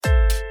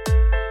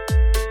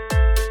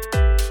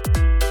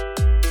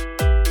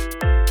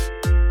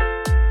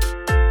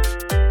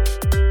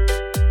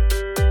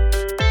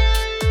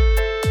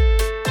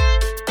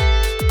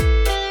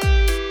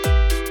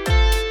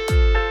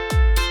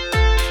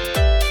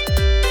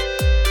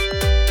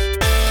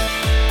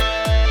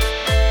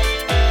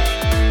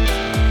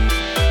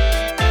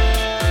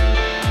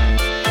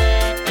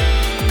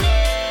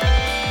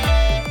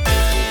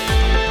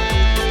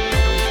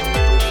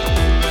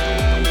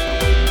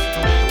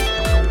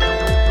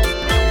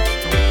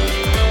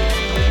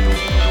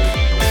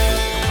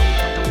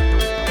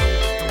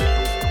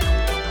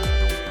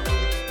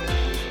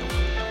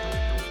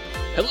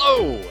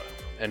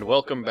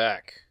welcome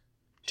back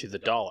to The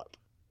Dollop.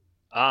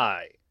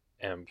 I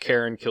am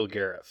Karen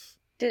Kilgariff,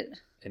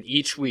 and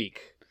each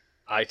week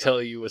I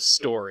tell you a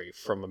story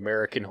from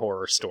American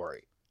Horror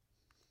Story.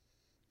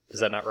 Is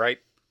that not right?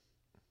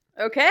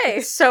 Okay.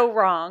 It's so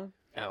wrong.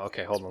 Oh,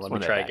 okay, hold on, let me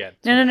try again.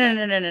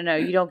 No.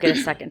 You don't get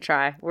a second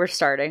try. We're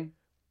starting.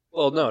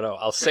 Well, no,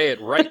 I'll say it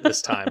right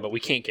this time, but we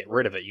can't get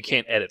rid of it. You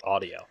can't edit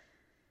audio.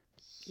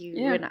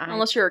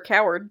 Unless you're a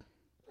coward.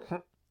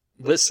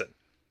 Listen,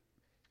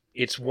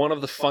 it's one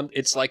of the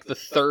it's like the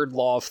third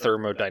law of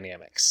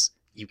thermodynamics.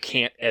 You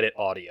can't edit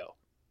audio.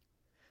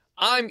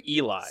 I'm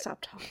Eli. Stop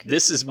talking.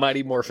 This is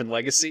Mighty Morphin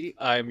Legacy.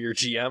 I am your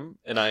GM,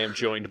 and I am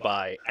joined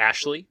by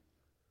Ashley.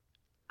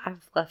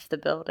 I've left the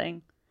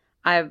building.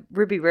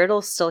 Ruby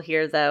Riddle's still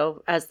here,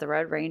 though, as the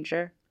Red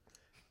Ranger.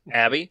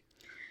 Abby.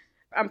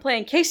 I'm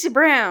playing Casey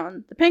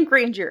Brown, the Pink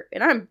Ranger,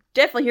 and I'm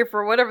definitely here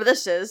for whatever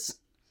this is.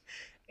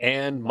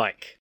 And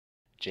Mike.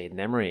 Jaden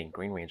Emery,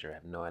 Green Ranger. I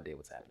have no idea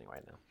what's happening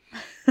right now.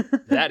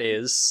 That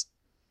is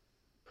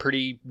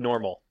pretty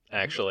normal,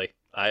 actually.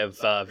 I have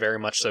very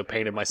much so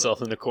painted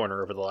myself in the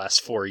corner over the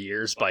last 4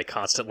 years by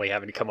constantly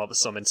having to come up with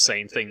some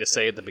insane thing to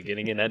say at the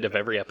beginning and end of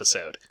every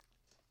episode.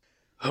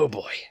 Oh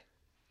boy.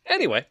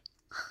 Anyway,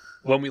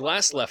 when we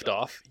last left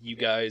off, you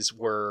guys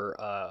were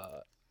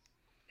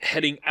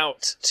heading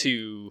out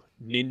to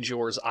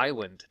Ninjor's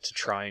Island to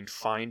try and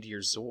find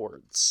your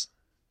Zords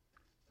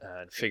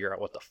and figure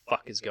out what the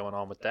fuck is going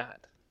on with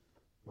that.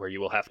 Where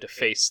you will have to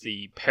face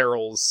the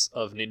perils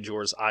of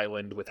Ninjor's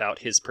Island without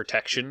his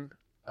protection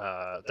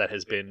that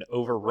has been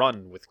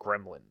overrun with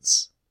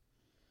gremlins.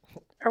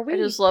 Are we I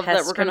just love that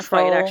pest we're going to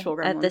fight control actual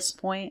gremlins. at this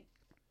point?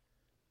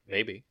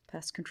 Maybe.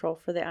 Pest control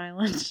for the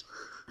island.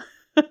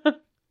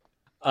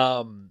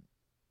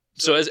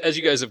 So as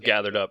you guys have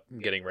gathered up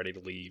and getting ready to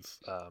leave,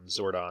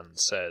 Zordon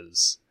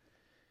says,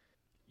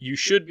 you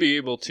should be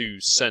able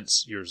to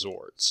sense your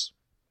Zords.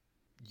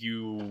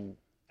 You,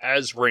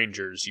 as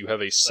rangers, you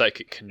have a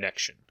psychic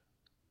connection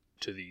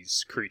to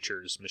these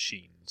creatures,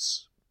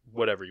 machines,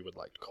 whatever you would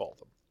like to call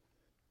them.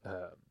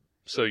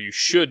 So you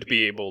should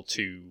be able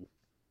to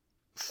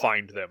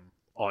find them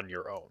on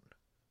your own.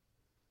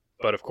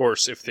 But of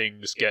course, if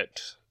things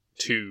get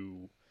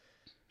too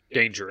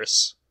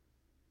dangerous,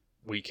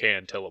 we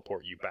can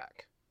teleport you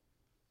back.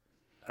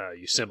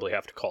 You simply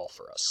have to call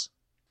for us.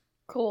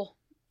 Cool.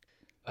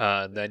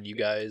 And then you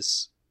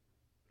guys,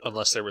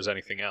 unless there was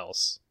anything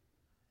else,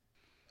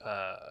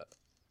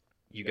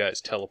 you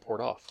guys teleport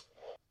off.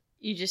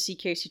 You just see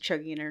Casey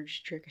chugging an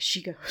energy drink as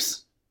she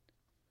goes.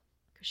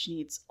 Because she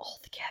needs all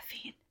the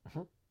caffeine.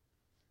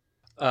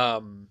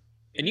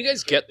 And you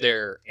guys get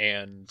there,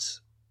 and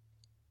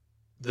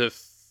the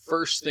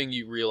first thing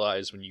you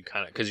realize when you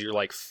because you're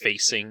like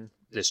facing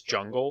this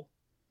jungle,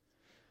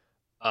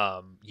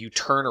 you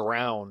turn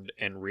around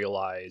and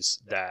realize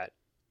that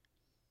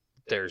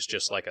there's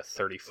just like a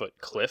 30-foot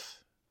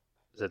cliff,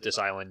 that this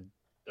island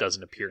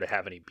doesn't appear to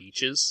have any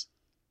beaches.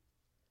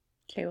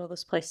 Okay, well,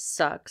 this place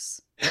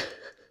sucks.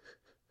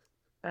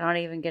 I don't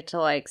even get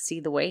to, see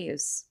the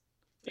waves.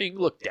 You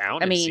can look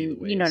down and see the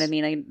waves. You know what I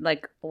mean?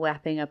 Like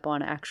lapping up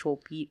on actual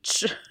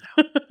beach.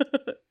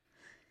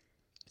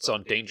 It's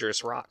on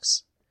dangerous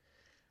rocks.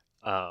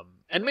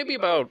 And maybe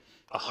about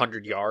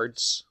 100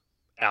 yards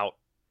out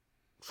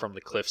from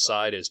the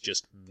cliffside is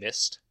just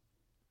mist.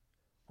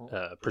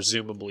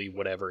 Presumably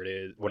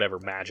whatever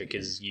magic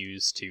is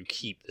used to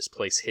keep this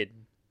place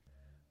hidden.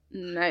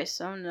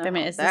 Nice. I don't know.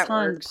 Is this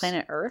on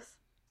planet Earth?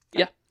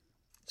 Yeah.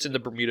 It's in the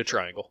Bermuda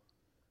Triangle.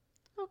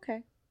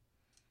 Okay.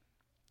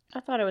 I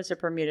thought it was a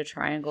Bermuda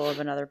Triangle of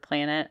another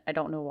planet. I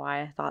don't know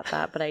why I thought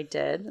that, but I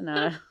did. And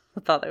I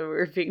thought that we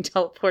were being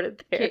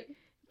teleported there.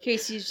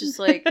 Casey's just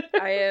like,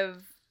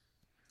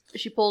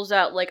 she pulls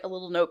out a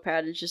little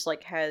notepad and just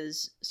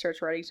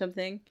starts writing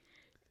something.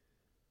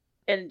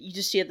 And you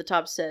just see at the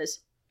top says,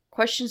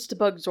 questions to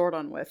bug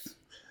Zordon with.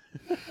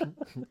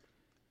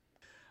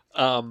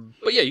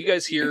 But yeah, you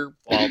guys hear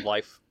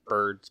wildlife,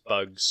 birds,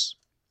 bugs,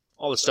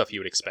 all the stuff you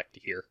would expect to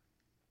hear.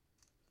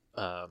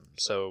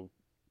 So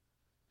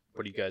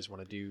what do you guys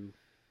want to do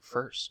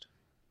first?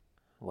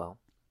 Well,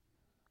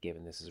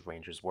 given this is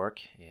Ranger's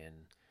work, and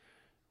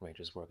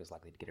Ranger's work is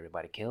likely to get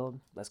everybody killed,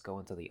 let's go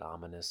into the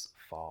ominous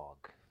fog.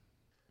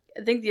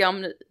 I think the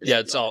ominous... Yeah,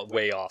 it's all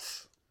way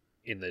off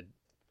in the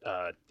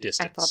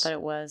distance. I thought that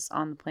it was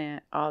on the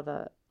planet,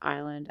 the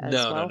island as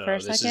no, for a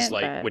this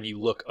second. Is when you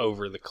look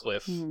over the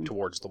cliff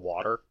towards the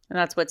water. And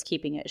that's what's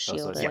keeping it So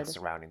shielded. it's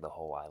surrounding the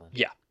whole island?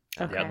 Yeah.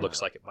 Okay. Yeah, it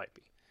looks like it might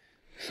be.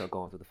 So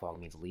going through the fog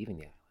means leaving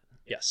the island?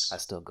 Yes. I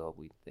still go.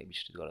 We think we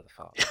should go to the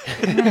fog.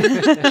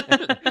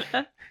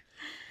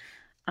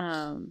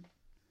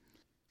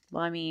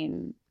 Well,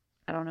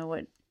 I don't know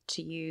what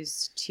to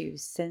use to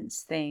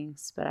sense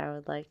things, but I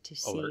would like to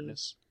see...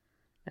 Alertness.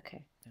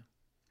 Okay. Yeah.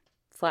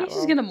 Flat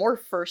Casey's going to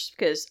morph first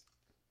because...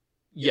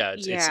 Yeah,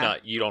 it's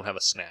not... You don't have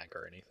a snag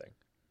or anything.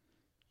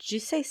 Did you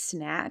say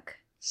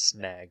snack?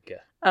 Snag.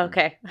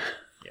 Okay.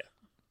 Yeah.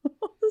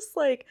 It's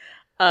like...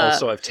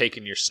 Also, I've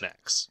taken your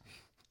snacks.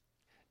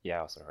 Yeah, I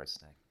also heard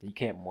snack. You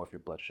can't morph, your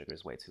blood sugar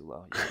is way too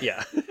low.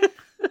 Yeah.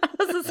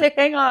 was to say,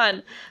 hang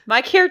on.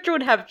 My character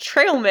would have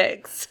trail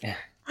mix.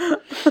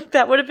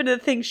 That would have been the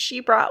thing she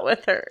brought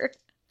with her.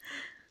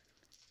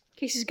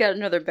 Casey's got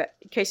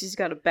Casey's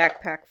got a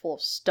backpack full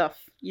of stuff.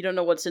 You don't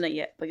know what's in it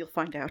yet, but you'll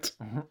find out.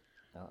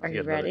 Are you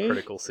got ready? Another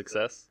critical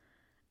success.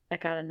 I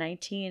got a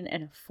 19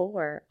 and a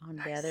 4 on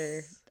the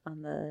other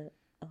on the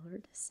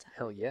alertness stuff.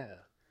 Hell yeah!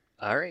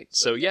 All right,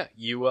 so yeah,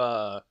 you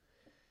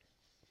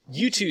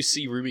two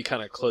see Ruby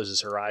kind of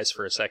closes her eyes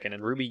for a second,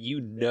 and Ruby,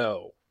 you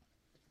know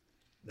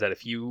that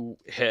if you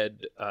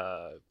head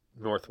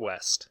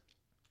northwest,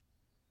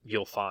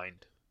 you'll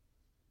find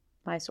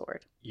My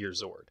sword. your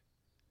Zord.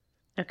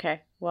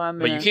 Okay. Well, I'm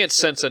But gonna... you can't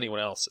sense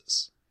anyone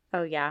else's.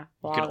 Oh, yeah.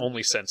 Well, You can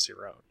only sense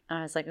your own.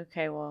 I was like,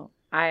 okay, well,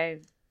 I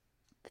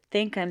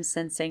think I'm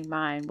sensing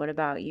mine. What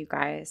about you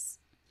guys?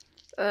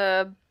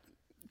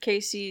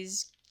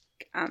 Casey's.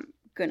 I'm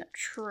gonna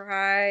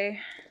try.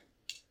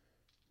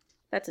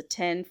 That's a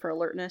 10 for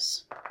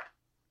alertness.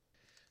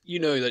 You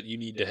know that you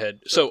need to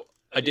head. So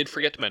I did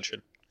forget to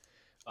mention,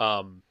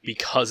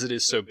 because it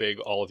is so big,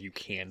 all of you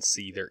can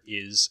see there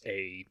is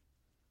a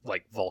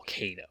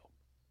volcano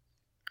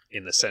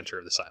in the center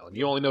of this island.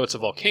 You only know it's a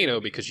volcano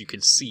because you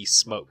can see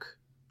smoke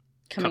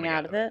Coming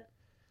out of it?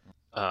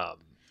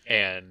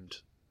 And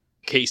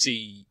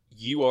Casey,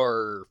 you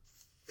are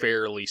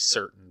fairly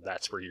certain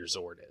that's where your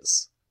Zord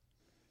is.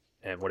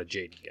 And what did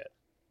Jaden get?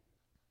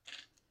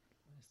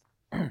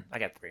 I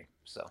got 3,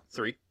 so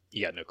 3?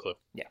 You got no clue.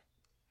 so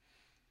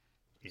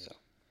I'm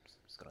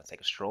just gonna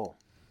take a stroll.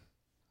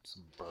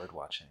 Some bird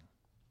watching.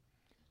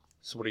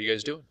 So what are you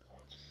guys doing?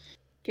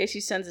 Casey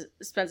spends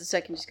a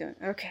second just going,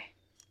 okay.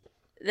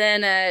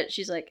 Then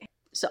she's like,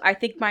 so I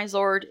think my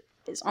Zord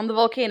is on the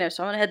volcano,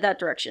 so I'm gonna head that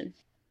direction.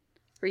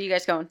 Where are you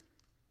guys going?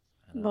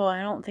 Well,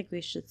 I don't think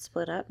we should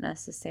split up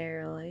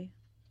necessarily.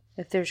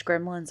 If there's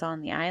gremlins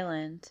on the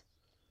island.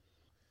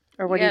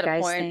 Or what do you got a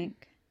guys point.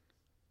 think?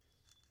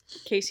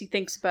 Casey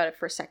thinks about it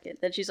for a second.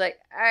 Then she's like,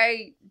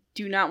 I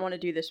do not want to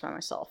do this by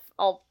myself.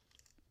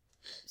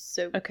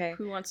 So Okay.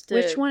 who wants to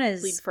Which one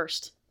is- lead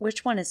first?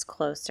 Which one is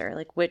closer?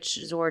 Like, which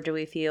Zord do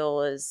we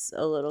feel is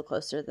a little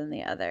closer than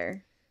the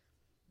other?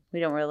 We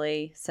don't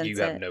really sense You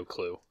it. have no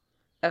clue.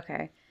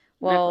 Okay.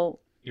 Well,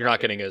 You're not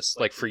getting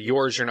for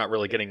yours, you're not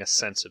really getting a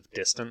sense of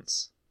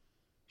distance.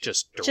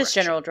 Just direction. just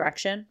general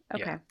direction.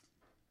 Okay.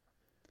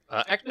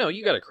 Yeah. No,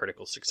 you got a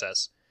critical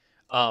success.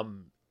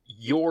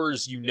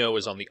 Yours,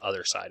 is on the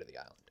other side of the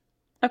island.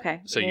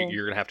 Okay. So well,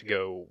 you're going to have to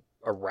go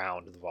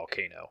around the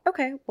volcano.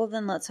 Okay. Well,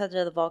 then let's head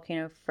to the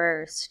volcano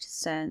first,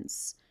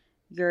 since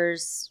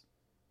yours.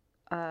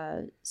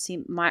 I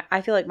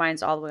feel like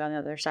mine's all the way on the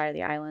other side of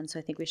the island, so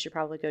I think we should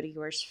probably go to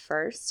yours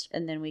first,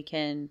 and then we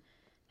can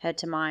head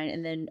to mine,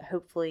 and then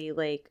hopefully,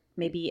 like,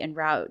 maybe en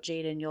route,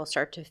 Jaden, you'll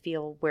start to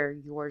feel where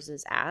yours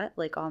is at,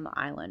 like on the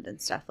island and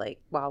stuff,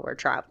 like while we're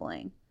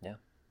traveling.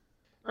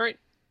 All right.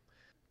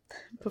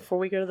 Before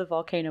we go to the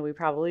volcano, we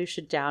probably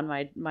should down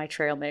my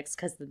trail mix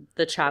because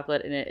the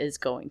chocolate in it is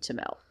going to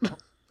melt.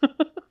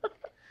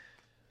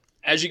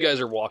 As you guys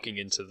are walking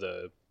into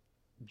the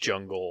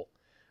jungle,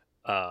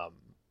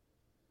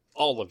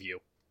 all of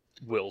you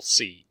will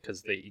see,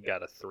 because you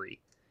got a 3,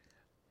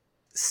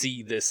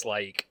 see this,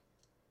 like,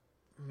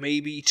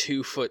 maybe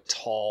 2 foot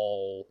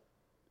tall,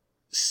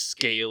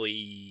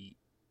 scaly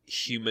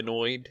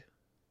humanoid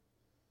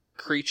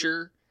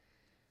creature.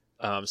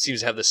 Seems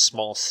to have this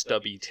small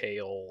stubby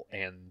tail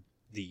and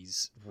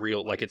these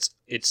real, like,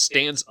 it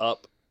stands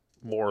up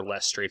more or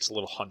less straight. It's a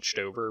little hunched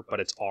over, but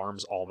its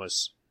arms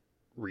almost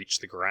reach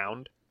the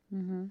ground.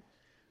 Mm-hmm.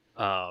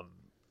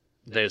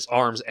 Those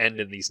arms end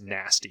in these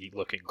nasty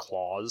looking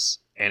claws,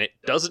 and it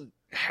doesn't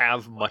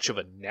have much of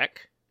a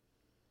neck,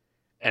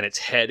 and its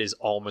head is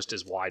almost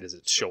as wide as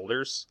its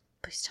shoulders.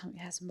 Please tell me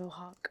it has a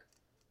mohawk.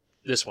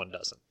 This one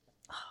doesn't.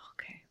 Oh,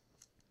 okay.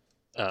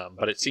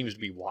 But it seems to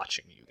be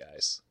watching you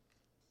guys.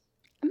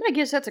 I'm gonna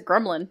guess that's a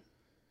gremlin.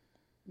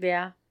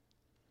 Yeah.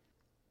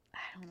 I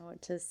don't know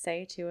what to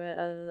say to it.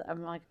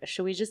 I'm like,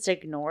 should we just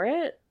ignore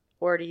it?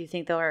 Or do you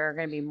think there are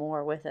going to be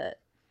more with it?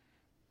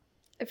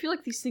 I feel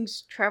like these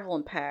things travel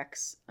in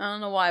packs. I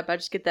don't know why, but I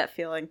just get that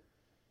feeling.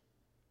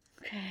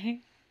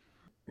 Okay.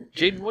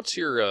 Jaden, what's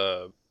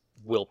your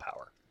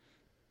willpower?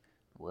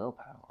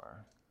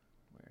 Willpower.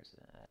 Where is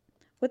it at?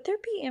 Would there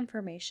be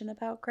information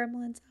about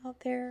gremlins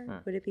out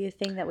there? Would it be a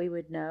thing that we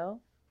would know?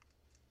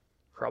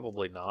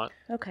 Probably not.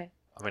 Okay.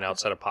 I mean,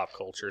 outside of pop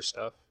culture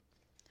stuff.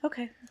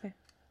 Okay.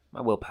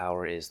 My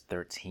willpower is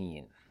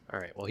 13. All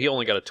right. Well, he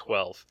only got a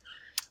 12.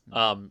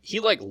 He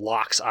like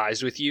locks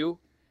eyes with you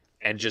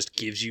and just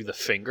gives you the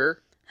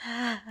finger.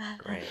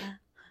 Great.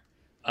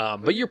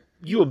 But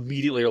you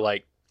immediately are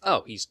like,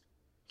 oh, he's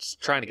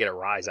trying to get a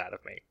rise out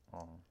of me.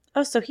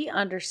 Oh, so he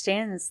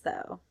understands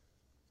though.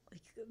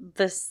 Like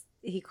this,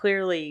 he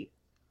clearly.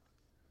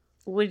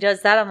 When he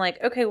does that, I'm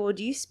like, okay. Well,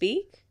 do you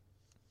speak?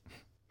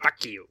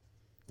 Fuck you.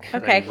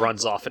 And Okay. then he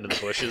runs off into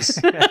the bushes.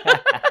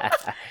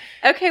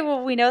 Okay.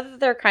 Well, we know that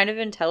they're kind of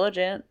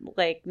intelligent.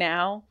 Like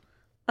now.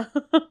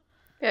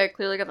 Yeah,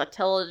 clearly got the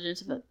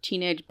intelligence of a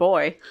teenage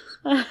boy.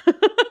 Yeah.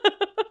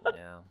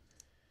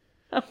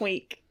 I'm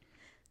weak.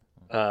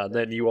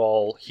 Then you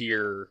all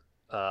hear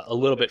a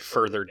little bit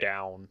further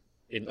down.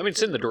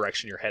 It's in the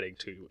direction you're heading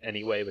to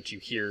anyway, but you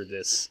hear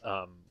this,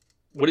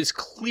 what is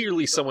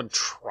clearly someone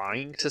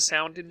trying to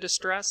sound in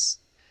distress,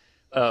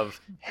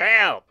 of,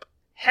 "Help!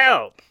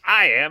 Help!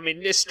 I am in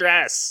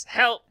distress!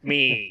 Help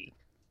me!"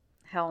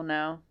 Hell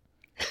no.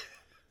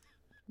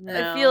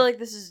 I feel like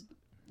this is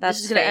going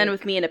to end fake.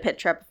 with me in a pit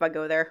trap if I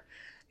go there.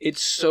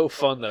 It's so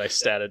fun that I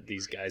statted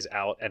these guys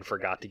out and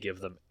forgot to give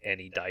them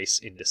any dice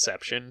in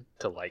deception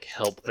to, like,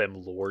 help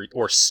them lure,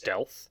 or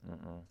stealth.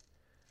 Mm-mm.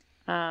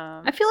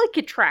 I feel like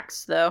it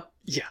tracks, though.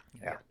 Yeah.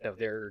 No,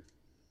 they're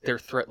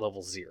threat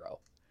level 0.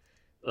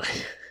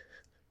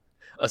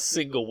 A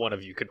single one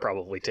of you could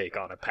probably take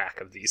on a pack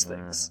of these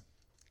things.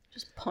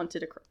 Just punt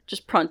it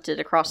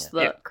across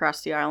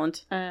the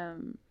island.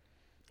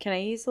 Can I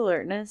use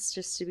alertness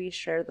just to be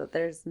sure that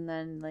there's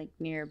none like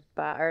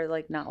nearby, or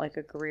like not like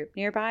a group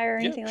nearby or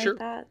anything sure.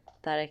 like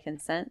that I can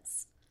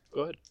sense?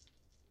 Go ahead.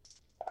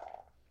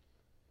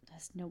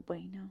 That's no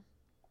bueno.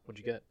 What'd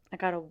you get? I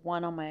got a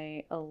 1 on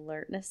my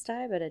alertness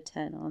die, but a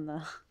 10 on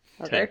the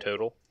 10 other.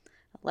 total.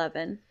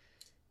 11.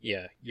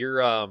 Yeah,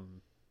 you're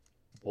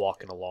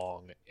walking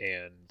along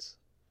and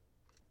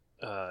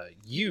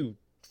you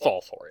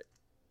fall for it.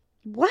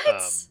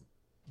 What?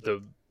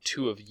 The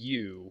two of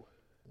you.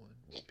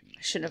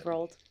 I shouldn't have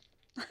rolled.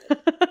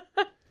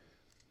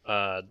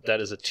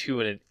 That is a 2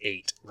 and an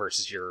 8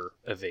 versus your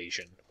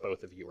evasion.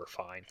 Both of you are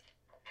fine.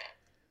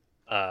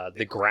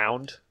 The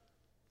ground,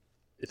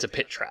 it's a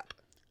pit trap.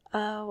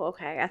 Oh,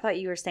 okay. I thought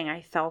you were saying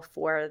I fell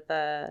for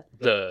the...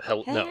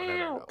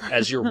 No.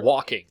 As you're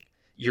walking,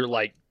 you're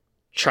like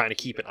trying to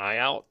keep an eye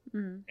out,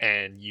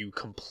 and you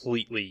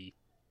completely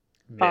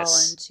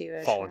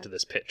fall into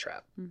this pit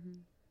trap. Mm-hmm.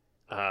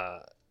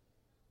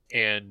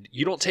 And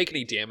you don't take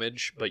any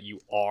damage, but you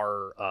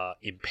are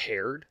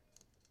impaired.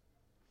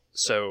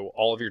 So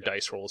all of your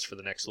dice rolls for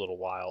the next little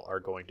while are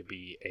going to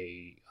be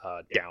a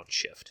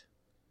downshift.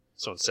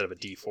 So instead of a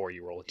D4,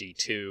 you roll a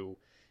D2.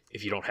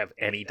 If you don't have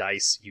any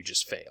dice, you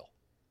just fail.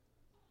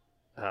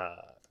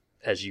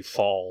 As you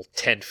fall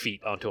 10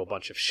 feet onto a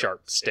bunch of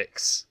sharp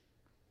sticks.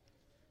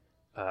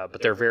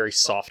 But they're very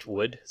soft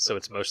wood, so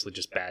it's mostly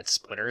just bad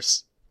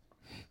splinters.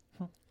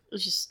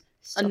 It's just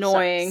Still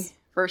annoying sucks.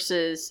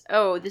 versus,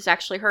 oh, this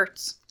actually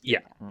hurts.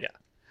 Yeah.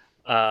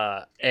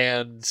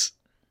 And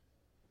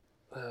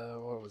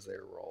what was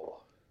their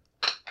roll?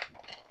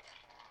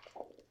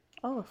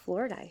 Oh, a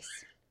floor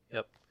dice.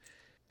 Yep.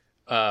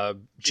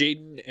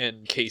 Jaden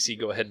and Casey,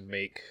 go ahead and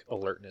make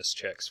alertness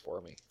checks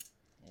for me.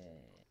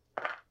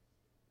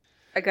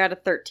 I got a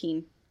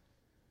 13.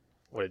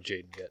 What did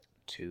Jaden get?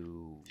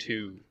 2.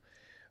 2.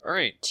 All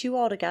right. 2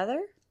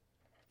 altogether?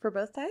 For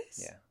both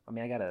dice? Yeah. I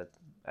mean, I got a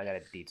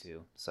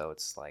D2, so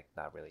it's like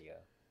not really a...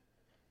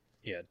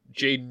 Yeah,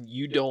 Jaden,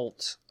 you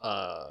don't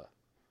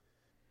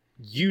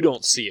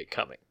see it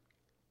coming.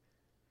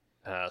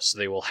 So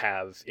they will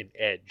have an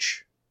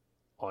edge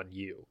on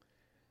you.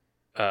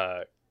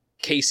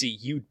 Casey,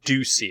 you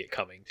do see it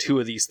coming. 2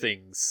 of these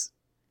things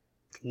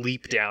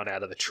leap down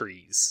out of the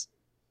trees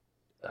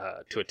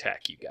to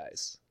attack you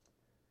guys.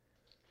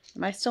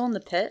 Am I still in the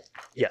pit?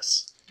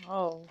 Yes.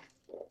 Oh.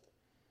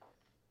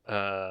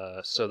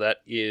 So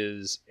that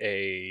is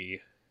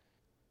a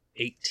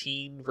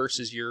 18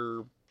 versus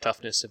your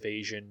toughness,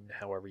 evasion,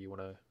 however you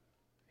want to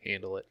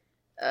handle it.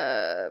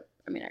 I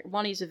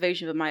want to use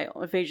evasion, but my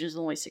evasion is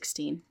only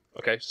 16.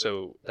 Okay,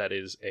 so that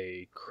is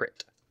a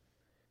crit.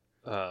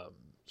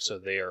 So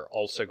they are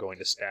also going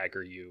to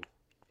stagger you.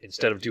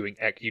 Instead of doing...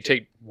 You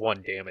take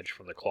 1 damage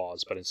from the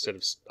claws, but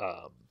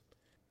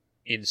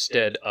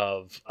instead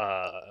of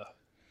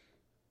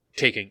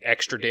taking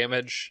extra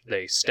damage,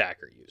 they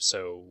stagger you.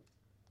 So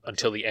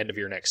until the end of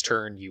your next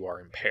turn, you are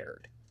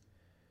impaired.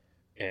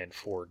 And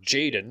for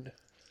Jaden,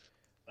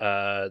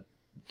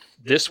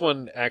 this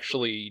one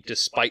actually,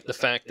 despite the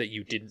fact that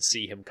you didn't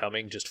see him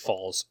coming, just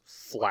falls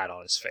flat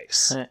on his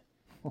face.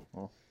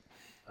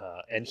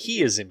 And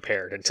he is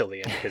impaired until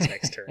the end of his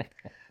next turn.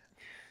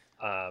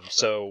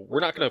 So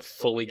we're not going to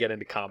fully get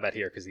into combat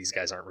here because these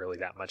guys aren't really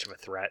that much of a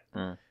threat.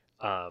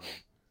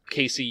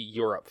 Casey,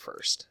 you're up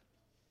first.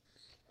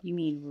 You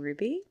mean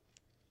Ruby?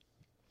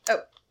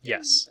 Oh.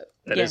 Yes,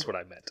 that is what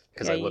I meant,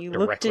 because I looked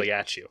directly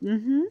at you.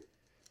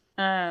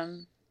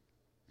 Mm-hmm.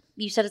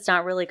 You said it's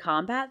not really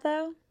combat,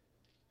 though?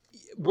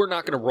 We're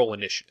not going to roll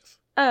initiative.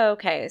 Oh,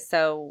 okay.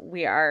 So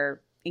we are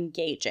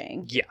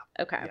engaging. Yeah.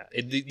 Okay.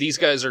 Yeah. These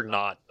guys are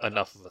not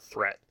enough of a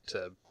threat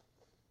to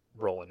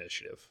roll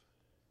initiative.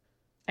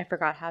 I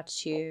forgot how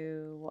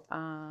to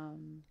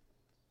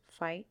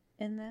fight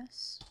in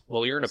this.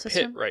 Well, you're in a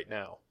system? pit right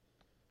now.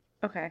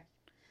 Okay.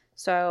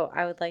 So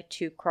I would like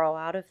to crawl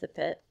out of the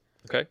pit.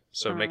 Okay,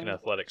 so make an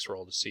athletics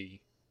roll to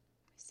see.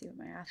 See what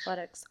my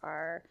athletics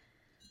are.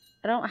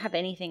 I don't have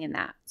anything in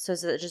that. So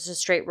is it just a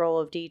straight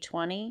roll of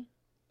D20?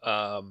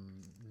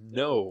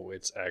 No,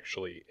 it's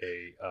actually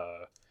a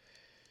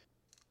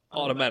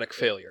automatic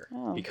failure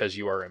because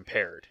you are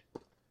impaired.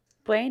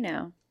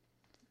 Bueno.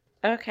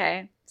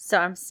 Okay, so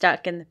I'm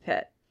stuck in the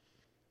pit.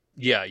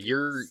 Yeah,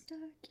 you're Stuck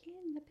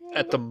in the pit.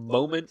 at the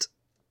moment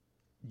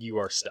You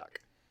are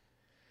stuck.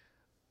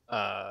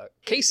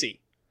 Casey.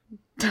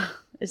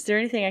 Is there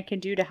anything I can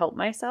do to help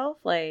myself?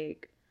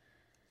 Like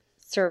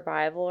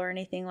survival or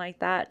anything like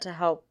that to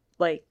help,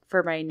 like,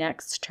 for my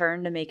next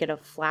turn to make it a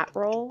flat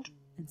roll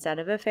instead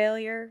of a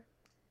failure?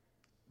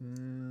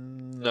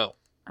 No.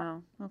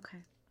 Oh, okay.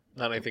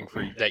 Not anything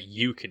that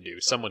you can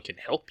do. Someone can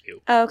help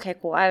you. Oh, okay,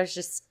 cool. I was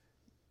just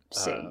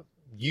seeing.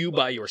 You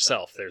by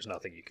yourself, there's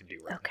nothing you can do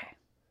right Okay.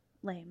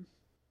 Lame.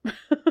 now.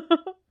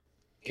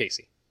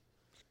 Casey.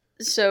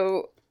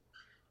 So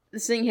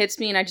this thing hits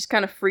me and I just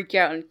kind of freak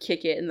out and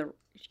kick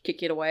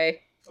it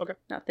away. Okay.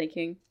 Not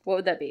thinking. What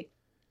would that be?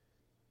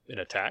 An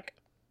attack?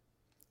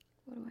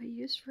 What do I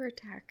use for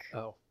attack?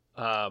 Oh.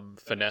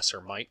 Finesse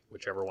or might,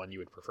 whichever one you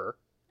would prefer.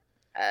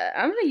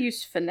 I'm gonna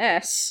use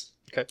finesse.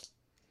 Okay.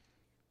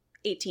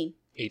 18.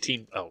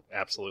 18? Oh,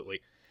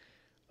 absolutely.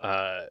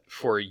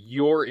 For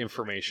your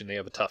information, they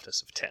have a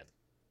toughness of 10.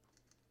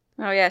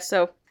 Oh yeah,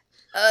 so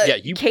Yeah,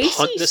 you Casey's...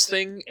 punt this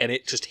thing, and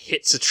it just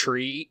hits a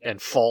tree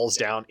and falls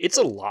down. It's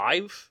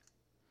alive.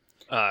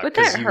 But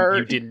Because that you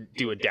hurt. didn't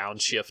do a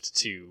downshift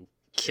to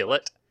kill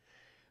it.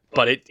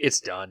 But it's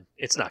done.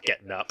 It's not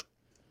getting up.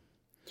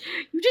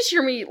 You just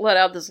hear me let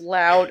out this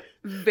loud,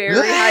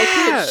 very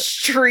high-pitched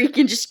shriek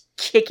and just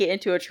kick it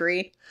into a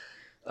tree.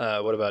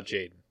 What about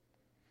Jaden?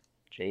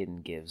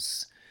 Jaden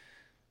gives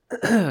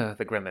the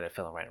gremlin that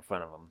fell right in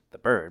front of him the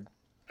bird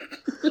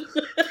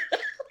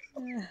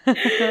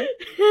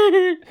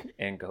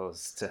and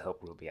goes to help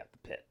Ruby out the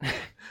pit.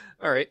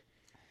 All right.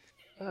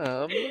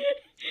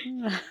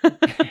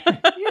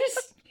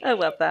 I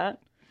love that.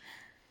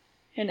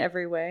 In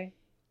every way.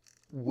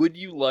 Would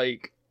you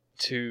like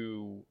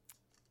to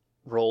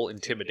roll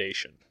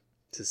intimidation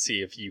to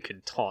see if you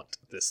can taunt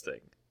this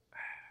thing?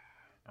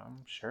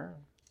 Sure.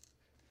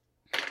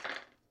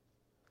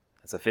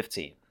 That's a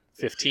 15.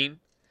 15?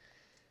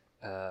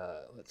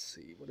 Let's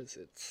see. What is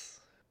it?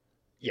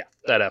 Yeah,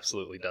 that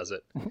absolutely does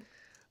it.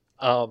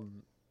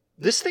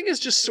 This thing is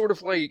just sort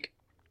of like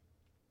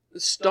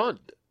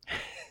stunned.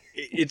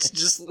 It's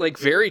just like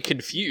very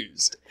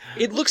confused.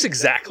 It looks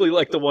exactly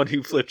like the one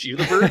who flipped you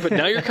the bird, but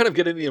now you're kind of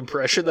getting the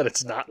impression that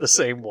it's not the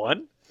same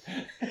one.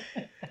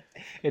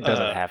 It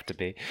doesn't have to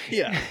be.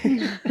 Yeah.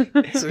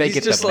 So They he's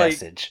get just the like,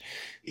 message.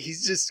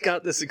 he's just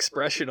got this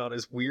expression on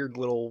his weird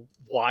little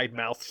wide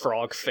mouth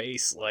frog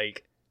face,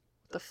 like,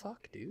 what the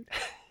fuck, dude?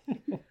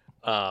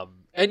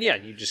 And yeah,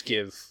 you just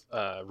give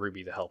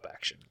Ruby the help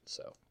action,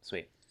 so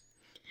Sweet.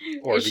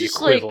 or It's the just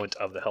equivalent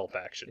of the help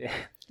action. Yeah.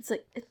 It's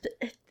like,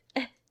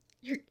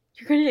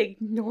 you're gonna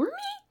ignore me?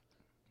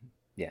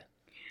 Yeah.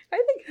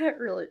 I think that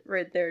really,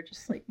 right there,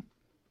 just like...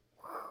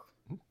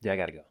 Yeah, I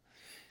gotta go.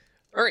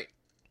 All right,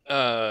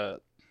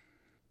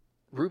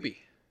 Ruby,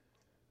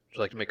 would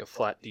you like to make a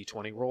flat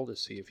D20 roll to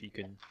see if you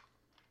can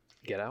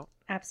get out?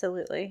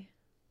 Absolutely.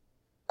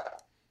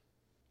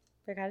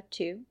 I got a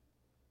 2.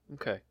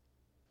 Okay.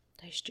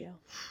 Dice jail.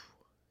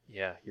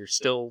 Yeah, you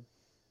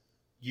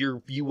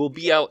will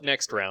be out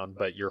next round,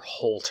 but your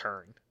whole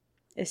turn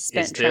Is is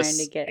spent trying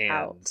this, to get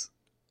out.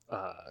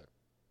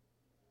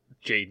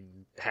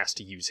 Jaden has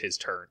to use his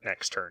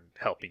next turn,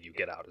 helping you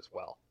get out as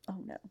well. Oh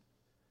no.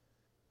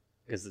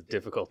 Because the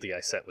difficulty I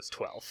set was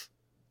 12.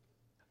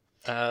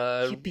 You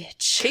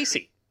bitch.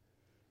 Casey.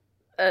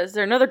 is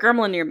there another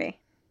gremlin near me?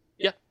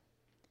 Yeah.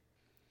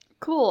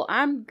 Cool,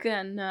 I'm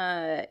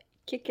gonna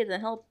kick it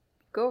and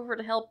go over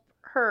to help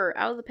her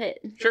out of the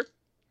pit. Sure.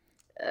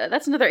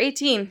 That's another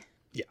 18.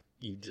 Yeah,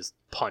 you just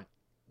punt.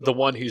 The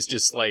one who's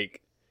just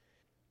like,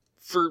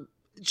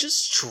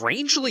 just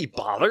strangely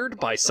bothered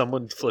by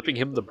someone flipping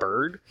him the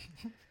bird,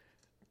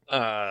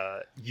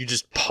 you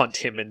just punt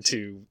him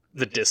into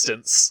the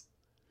distance.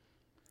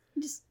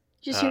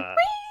 Just hear,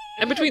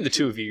 And between the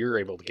two of you, you're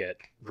able to get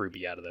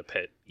Ruby out of the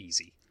pit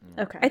easy.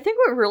 Okay. I think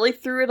what really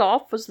threw it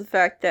off was the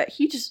fact that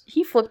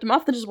he flipped him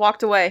off and just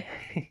walked away.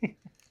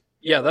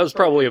 Yeah, that was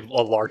probably a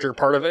larger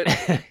part of it.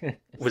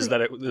 Was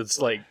that it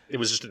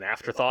was just an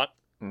afterthought.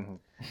 Mhm.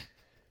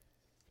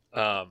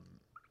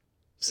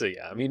 So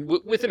yeah, I mean,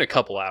 within a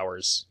couple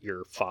hours,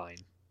 you're fine,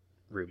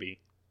 Ruby.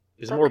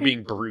 It's more Okay.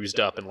 being bruised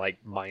up and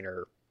like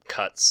minor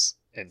cuts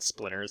and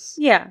splinters.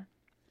 Yeah.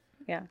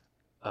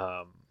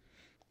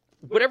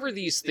 Whatever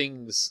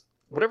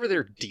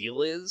their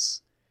deal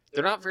is,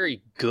 they're not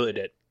very good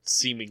at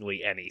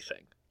seemingly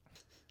anything.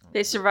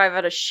 They survive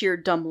out of sheer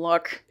dumb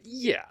luck,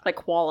 Yeah. like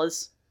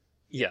koalas.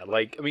 Yeah,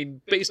 like, I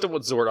mean, based on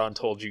what Zordon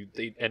told you,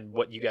 and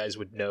what you guys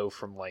would know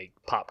from, like,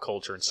 pop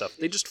culture and stuff,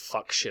 they just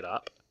fuck shit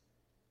up.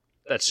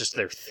 That's just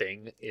their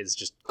thing, is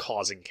just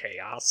causing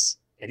chaos.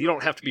 And you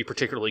don't have to be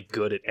particularly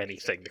good at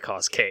anything to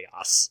cause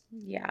chaos.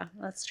 Yeah,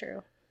 that's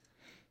true.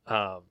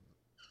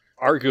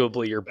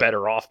 Arguably, you're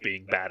better off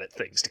being bad at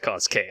things to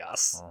cause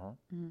chaos. Uh-huh.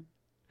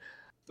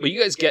 But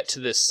you guys get to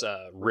this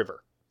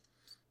river.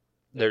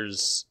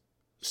 There's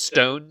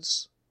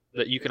stones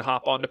that you can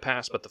hop on to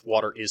pass, but the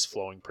water is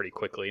flowing pretty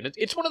quickly. And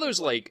it's one of those,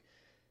 like,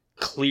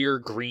 clear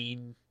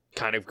green,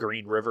 kind of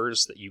green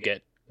rivers that you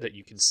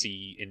can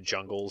see in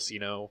jungles,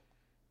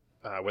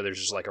 where there's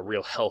just, like, a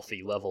real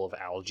healthy level of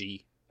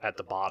algae at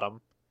the bottom.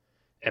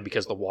 And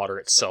because the water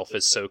itself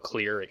is so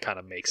clear, it kind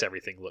of makes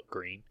everything look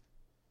green.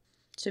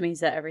 So it means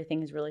that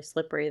everything is really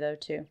slippery, though,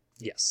 too.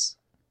 Yes.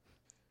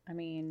 I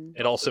mean...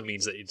 It also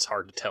means that it's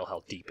hard to tell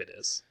how deep it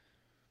is.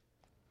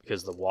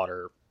 Because the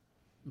water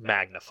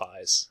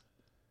magnifies.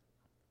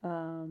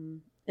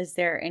 Is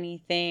there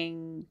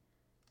anything...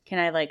 Can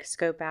I, like,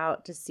 scope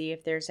out to see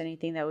if there's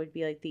anything that would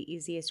be, like, the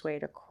easiest way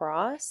to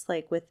cross?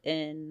 Like,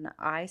 within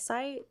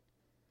eyesight?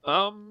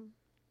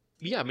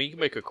 Yeah, I mean, you can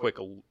make a quick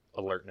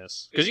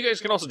alertness. Because you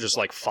guys can also just,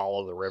 like,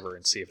 follow the river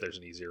and see if there's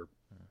an easier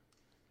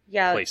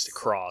place to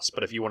cross.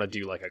 But if you want to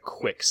do, like, a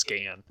quick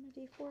scan... Where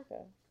did D4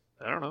 go?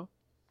 I don't know.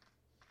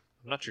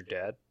 I'm not your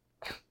dad.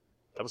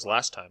 That was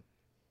last time.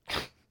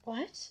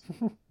 What?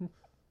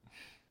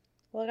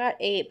 Well, I got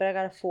 8, but I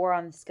got a 4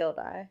 on the skill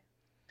die.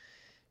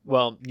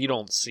 Well, you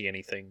don't see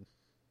anything.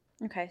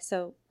 Okay,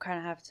 so kind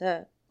of have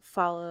to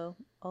follow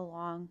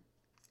along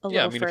a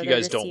Yeah, I little mean, further if you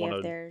guys to don't see want if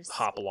to there's...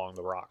 hop along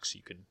the rocks,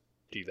 you can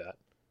do that.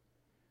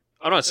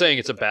 I'm not saying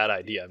it's a bad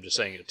idea. I'm just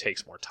saying it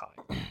takes more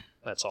time.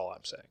 That's all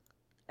I'm saying.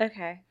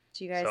 Okay.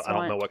 Do you guys So I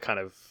don't know what kind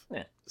of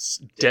Yeah.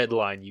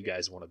 deadline you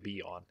guys want to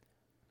be on.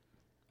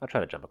 I'll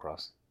try to jump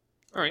across.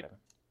 All right. Whatever.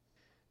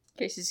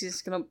 Casey's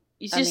just gonna.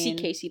 You I just see mean-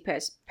 Casey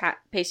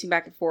pacing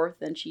back and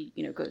forth, and she,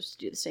 goes to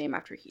do the same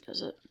after he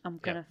does it. I'm Yeah.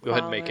 gonna Go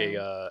ahead and make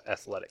follow. a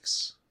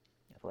athletics.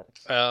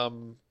 Athletics.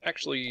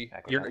 Actually,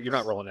 Acrobatics. you're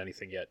not rolling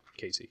anything yet,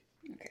 Casey.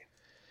 Okay.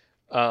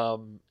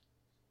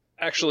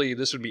 Actually,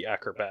 this would be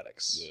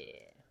acrobatics. Yeah.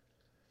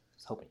 I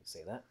was hoping you'd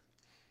say that.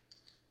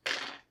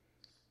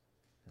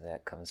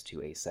 That comes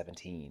to a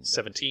 17.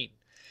 17.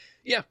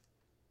 Yeah.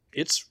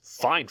 It's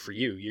fine for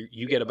you.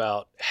 You get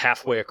about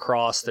halfway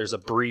across. There's a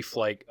brief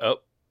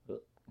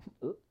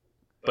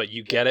but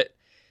you get it.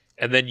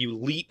 And then you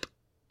leap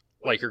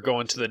like you're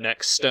going to the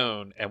next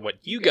stone. And what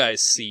you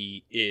guys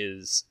see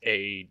is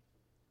a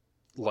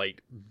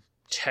like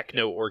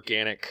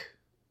techno-organic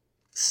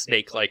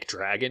snake-like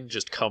dragon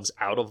just comes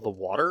out of the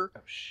water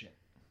Oh, shit.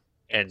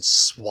 and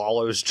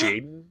swallows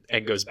Jaden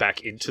and goes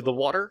back into the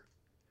water.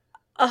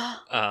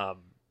 And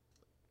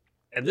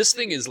this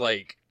thing is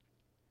like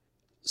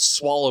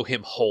swallow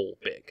him whole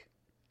big.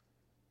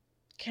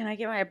 Can I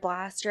get my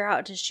blaster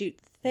out to shoot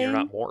the thing? You're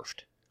not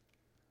morphed.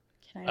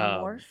 Can I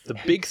morph? The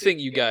big thing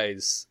you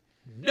guys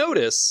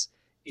notice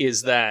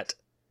is that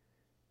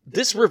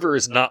this river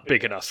is not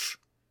big enough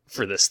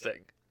for this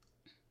thing.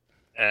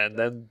 And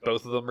then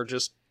both of them are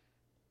just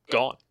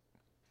gone.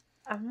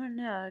 I'm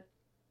gonna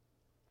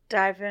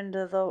dive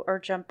into or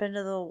jump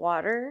into the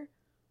water.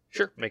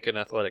 Sure, make an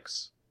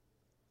athletics.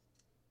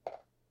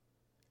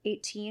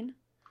 18.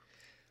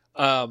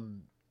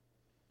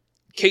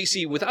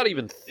 Casey, without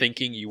even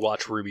thinking, you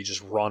watch Ruby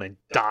just run and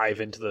dive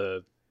into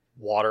the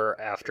water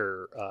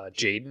after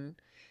Jaden.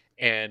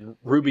 And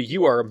Ruby,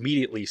 you are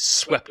immediately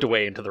swept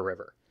away into the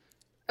river.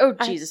 Oh,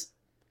 Jesus.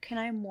 Can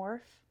I morph?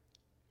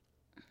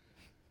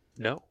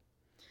 No.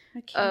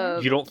 I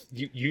can't. You don't.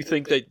 You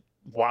think that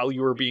while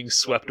you were being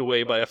swept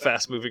away by a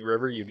fast-moving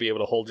river, you'd be able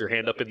to hold your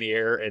hand up in the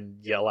air and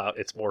yell out,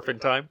 "It's morphin'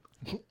 time"?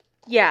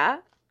 Yeah.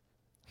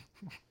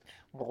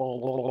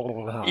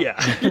 Yeah.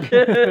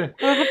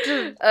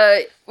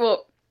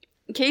 Well,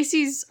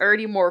 Casey's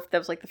already morphed. That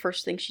was like the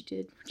first thing she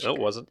did. No, it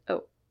wasn't.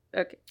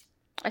 Okay.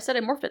 I said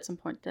I morphed at some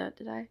point,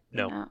 did I?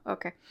 No.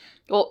 Okay.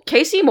 Well,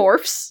 Casey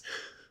morphs.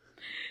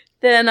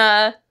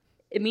 Then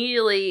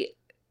immediately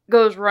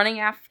goes running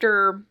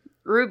after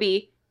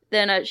Ruby.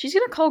 Then she's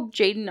gonna call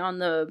Jaden on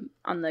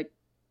the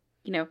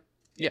Yeah,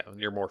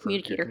 your morpher,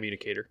 your Communicator.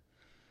 communicator.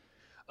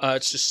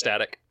 It's just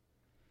static.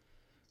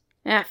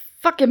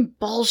 Fucking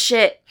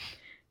bullshit.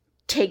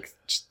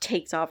 Just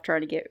takes off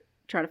trying to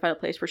find a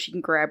place where she can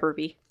grab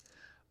Ruby.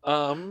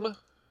 I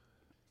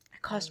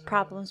caused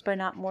problems by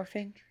not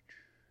morphing.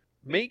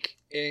 Make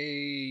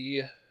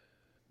a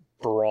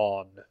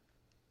brawn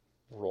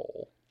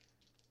roll.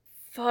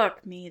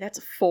 Fuck me, that's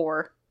a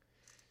 4.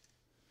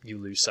 You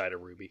lose sight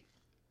of Ruby.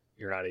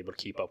 You're not able to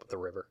keep up with the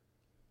river.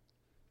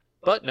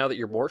 But now that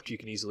you're morphed, you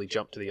can easily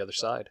jump to the other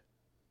side.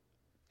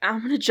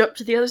 I'm gonna jump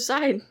to the other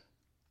side.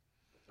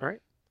 All right.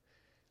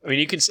 I mean,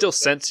 you can still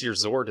sense your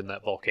Zord in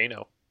that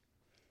volcano.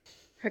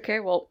 Okay,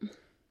 well,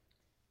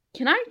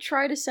 can I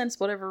try to sense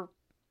whatever,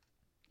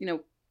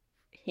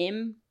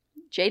 him,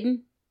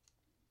 Jaden?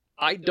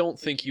 I don't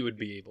think you would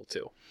be able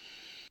to.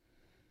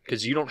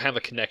 Because you don't have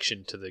a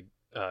connection to the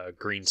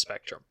green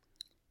spectrum.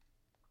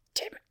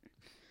 Damn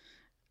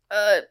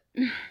it.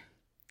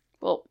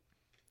 Well,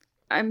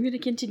 I'm gonna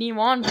continue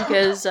on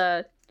because,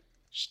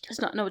 she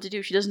does not know what to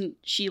do.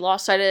 She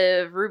lost sight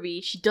of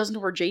Ruby. She doesn't know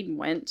where Jaden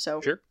went,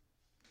 so Sure.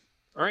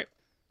 All right.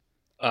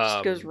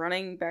 she goes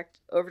running back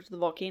over to the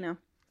volcano.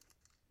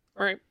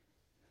 All right.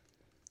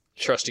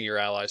 Trusting your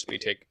allies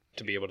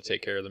to be able to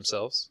take care of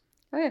themselves.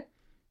 Oh yeah.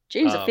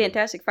 Jaden's a Um,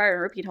 fantastic fighter,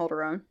 and Ruby can hold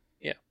her own.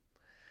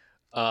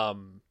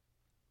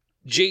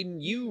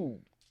 Jaden,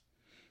 you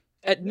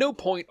at no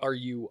point are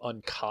you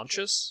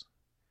unconscious.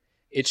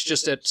 It's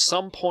just at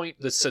some point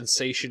the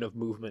sensation of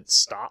movement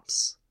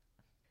stops.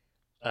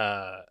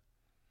 And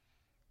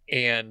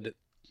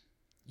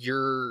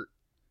you're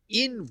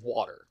in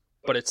water.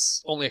 but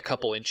it's only a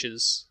couple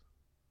inches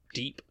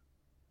deep.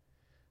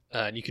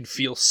 And you can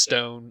feel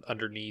stone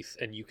underneath,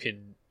 and you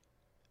can...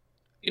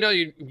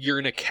 you're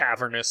in a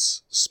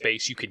cavernous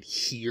space. You can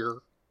hear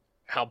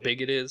how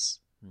big it is.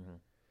 Mm-hmm.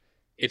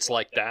 It's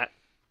like that.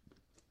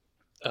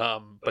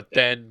 But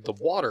then the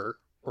water,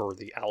 or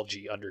the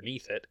algae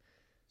underneath it,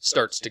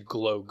 starts to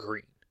glow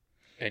green.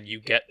 And you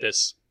get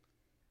this...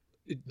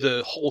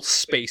 The whole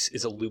space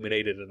is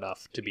illuminated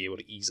enough to be able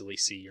to easily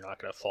see. You're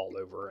not going to fall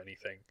over or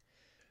anything.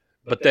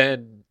 But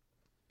then,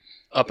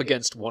 up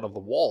against one of the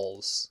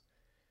walls,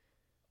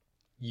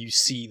 you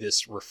see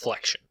this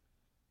reflection.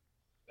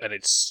 And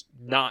it's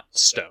not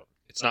stone.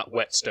 It's not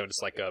wet stone.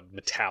 It's like a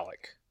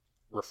metallic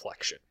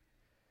reflection.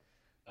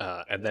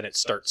 And then it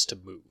starts to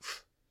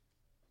move.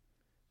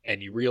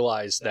 And you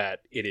realize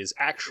that it is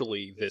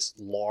actually this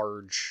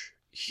large,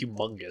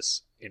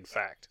 humongous, in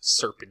fact,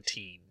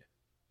 serpentine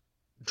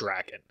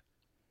dragon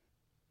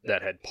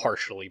that had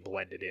partially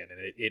blended in.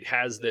 And it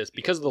has this,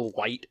 because of the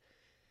light,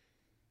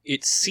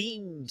 it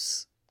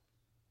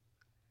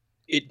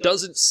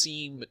doesn't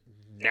seem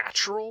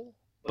natural,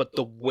 but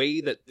the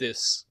way that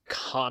this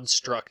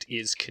construct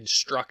is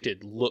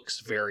constructed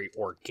looks very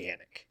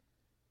organic.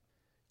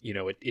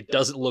 It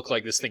doesn't look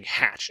like this thing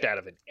hatched out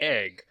of an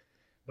egg,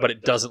 but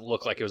it doesn't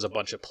look like it was a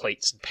bunch of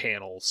plates and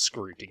panels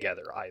screwed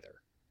together either.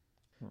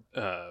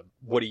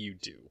 What do you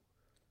do?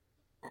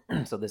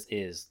 So this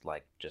is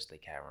like just a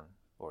cavern,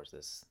 or is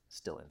this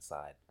still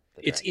inside?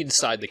 It's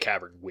inside the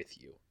cavern with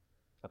you.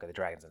 Okay, the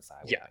dragon's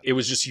inside. Yeah, it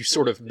was just you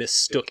sort of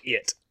mistook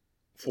it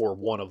for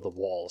one of the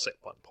walls at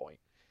one point.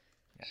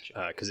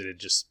 Gotcha. Because it had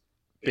just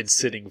been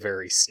sitting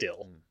very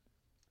still.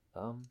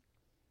 I'm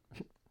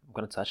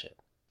gonna touch it.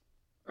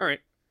 All right.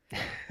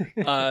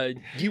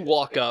 You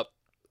walk up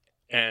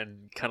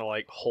and kind of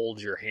like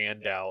hold your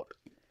hand out,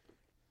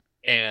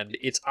 and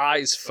its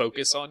eyes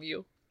focus on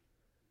you,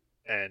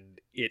 and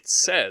it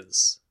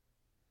says,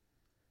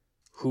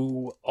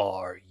 "Who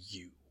are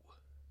you?"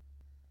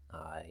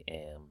 I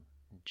am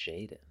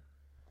Jaden.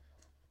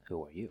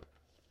 Who are you?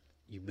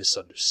 You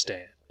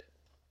misunderstand.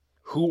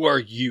 Who are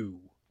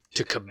you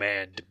to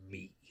command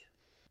me?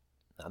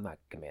 I'm not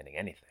commanding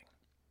anything.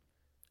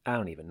 I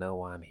don't even know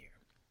why I'm here.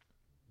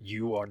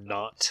 You are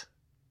not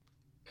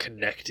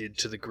connected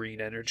to the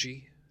green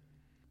energy?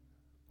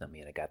 I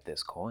mean, I got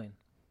this coin.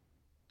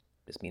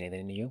 Does this mean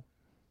anything to you?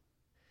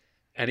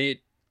 And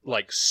it,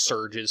 like,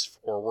 surges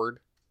forward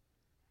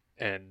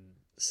and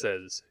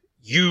says,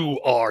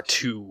 "You are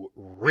too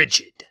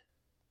rigid.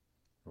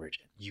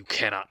 Rigid. You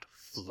cannot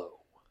flow.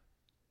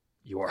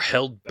 You are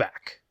held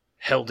back,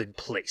 held in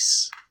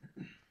place.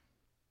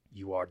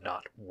 You are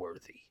not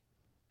worthy."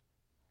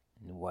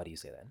 Why do you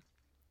say that?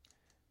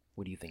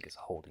 What do you think is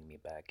holding me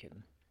back,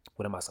 and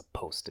what am I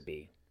supposed to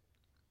be?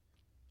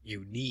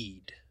 You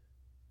need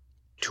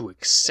to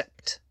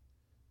accept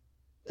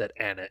that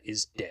Anna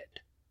is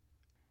dead,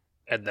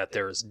 and that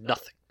there is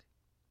nothing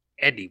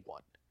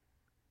anyone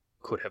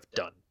could have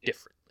done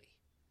differently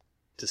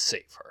to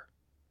save her.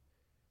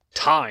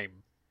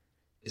 Time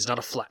is not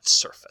a flat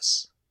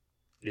surface.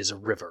 It is a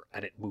river,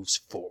 and it moves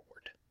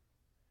forward.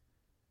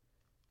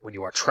 When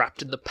you are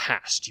trapped in the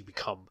past, you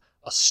become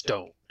a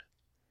stone.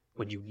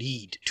 When you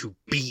need to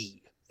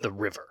be the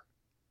river.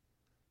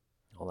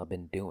 All I've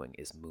been doing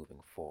is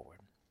moving forward.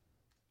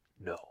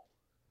 No.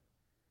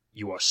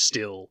 You are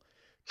still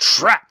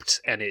trapped,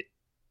 and it,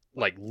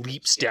 like,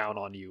 leaps down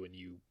on you, and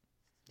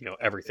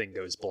everything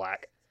goes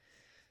black.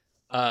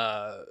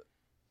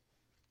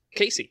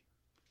 Casey.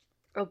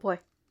 Oh boy.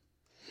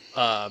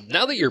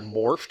 Now that you're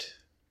morphed,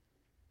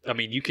 I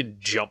mean, you can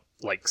jump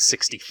like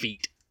 60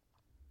 feet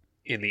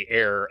in the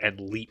air and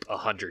leap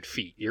 100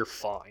 feet. You're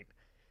fine.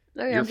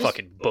 Oh, yeah, You're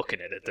fucking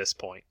booking it at this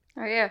point.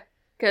 Oh yeah,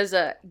 because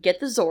get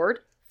the Zord,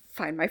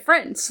 find my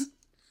friends.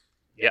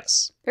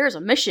 Yes. There's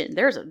a mission.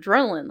 There's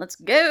adrenaline. Let's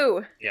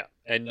go. Yeah,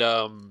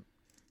 and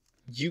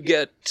you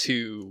get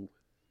to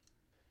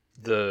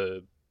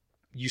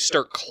you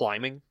start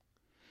climbing,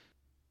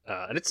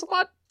 and it's a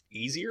lot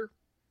easier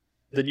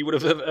than you would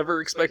have ever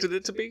expected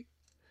it to be.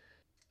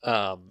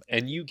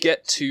 And you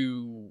get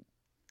to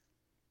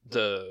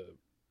the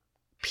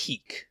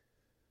peak,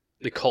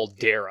 the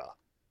caldera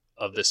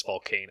of this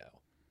volcano.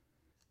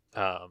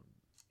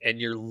 And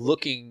you're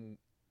looking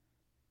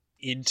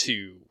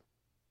into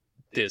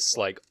this,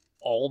 like,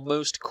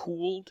 almost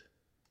cooled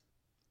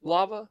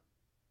lava.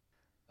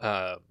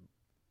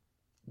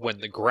 When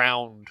the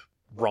ground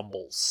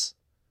rumbles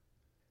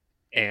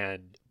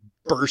and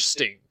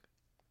bursting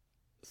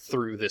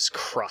through this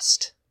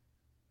crust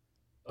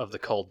of the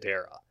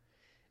caldera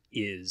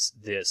is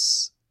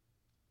this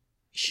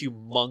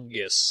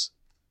humongous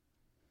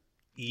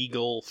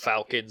eagle,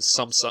 falcon,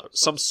 some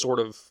sort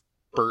of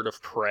bird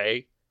of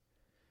prey,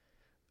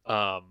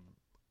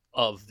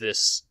 of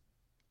this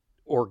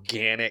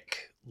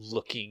organic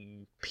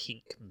looking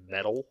pink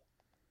metal,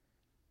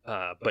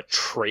 but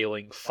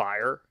trailing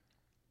fire,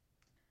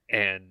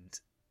 and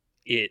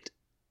it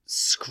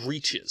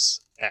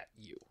screeches at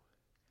you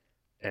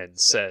and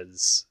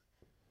says,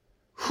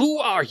 "Who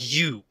are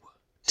you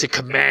to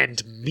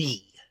command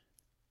me?"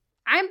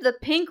 I'm the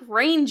Pink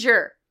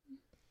Ranger.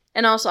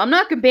 And also, I'm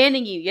not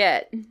abandoning you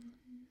yet.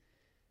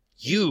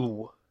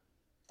 You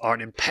are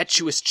an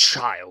impetuous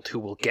child who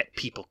will get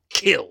people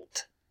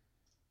killed.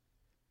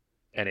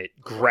 And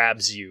it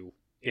grabs you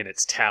in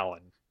its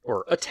talon,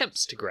 or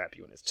attempts to grab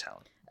you in its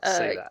talon.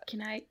 Say that.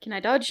 Can I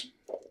dodge?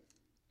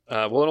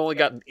 Well, it only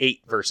got an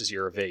 8 versus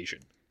your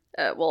evasion.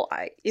 Well,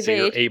 I evade. So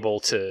you're able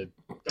to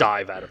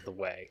dive out of the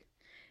way.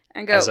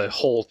 And go. As a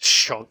whole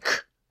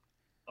chunk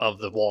of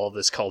the wall of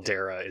this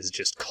caldera is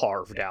just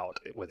carved out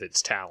with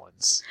its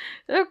talons.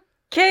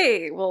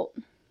 Okay, well,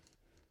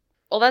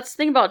 that's the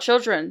thing about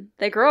children.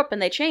 They grow up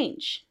and they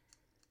change.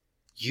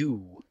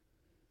 You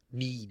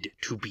need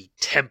to be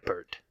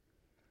tempered.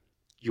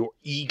 Your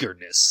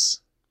eagerness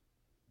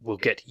will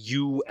get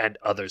you and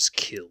others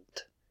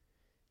killed.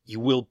 You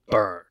will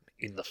burn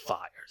in the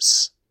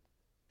fires.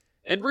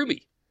 And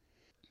Ruby,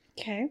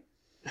 Okay.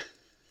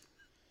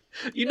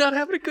 you not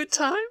having a good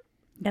time?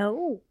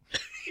 No.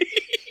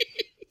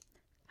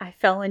 I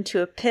fell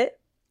into a pit.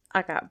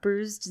 I got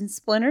bruised and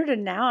splintered,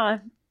 and now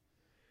I'm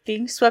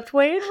being swept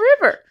away in a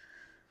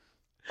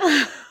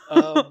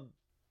river.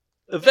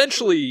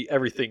 Eventually,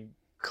 everything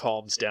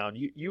calms down.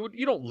 You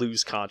don't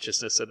lose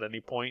consciousness at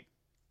any point,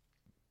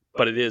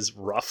 but it is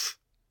rough.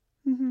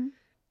 Mm-hmm.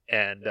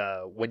 And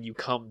when you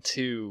come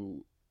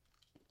to,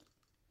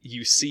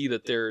 you see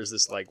that there's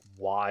this like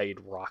wide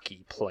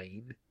rocky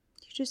plain.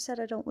 You just said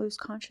I don't lose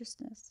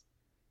consciousness.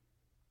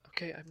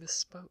 Okay, I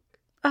misspoke.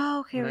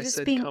 Oh, okay. And I I was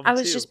said just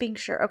come to. being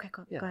sure. Okay,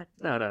 go ahead.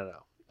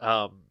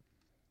 No.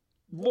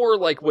 More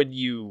like when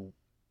you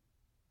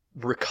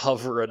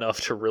recover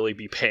enough to really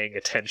be paying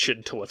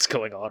attention to what's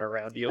going on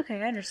around you.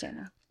 Okay, I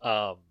understand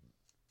now.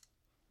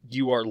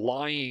 You are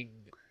lying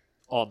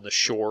on the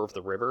shore of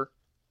the river,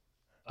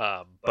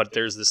 but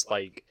there's this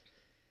like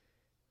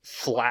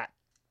flat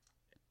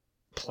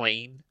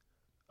plain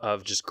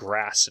of just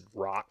grass and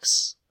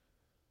rocks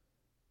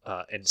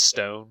and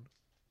stone,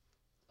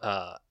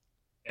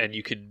 and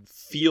you can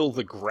feel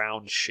the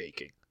ground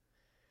shaking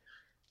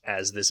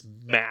as this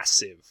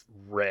massive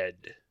red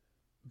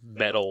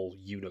metal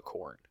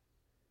unicorn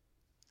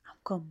I'm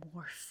gonna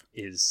morph.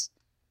 it's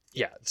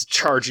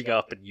charging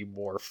up, and you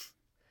morph,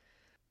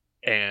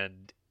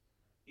 and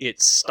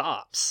it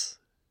stops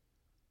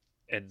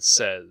and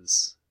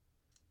says,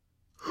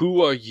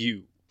 "Who are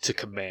you to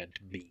command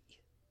me?"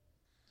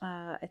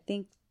 I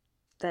think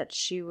that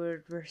she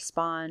would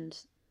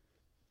respond,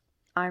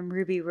 I'm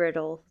Ruby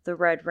Riddle, the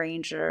Red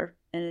Ranger,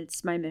 and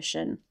it's my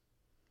mission.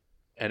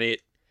 And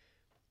it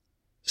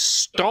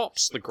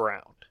stomps the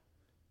ground,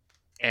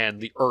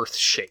 and the earth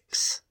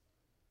shakes,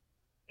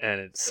 and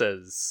it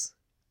says,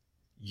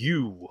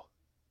 "You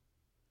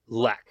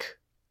lack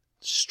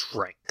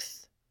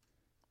strength."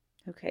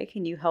 Okay,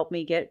 can you help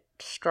me get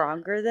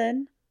stronger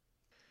then?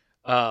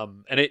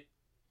 And it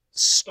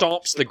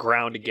stomps the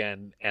ground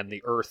again, and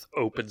the earth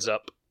opens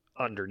up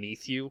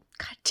underneath you,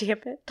 God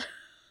damn it.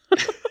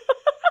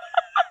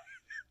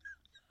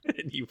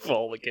 and you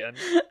fall again.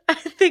 I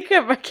think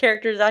my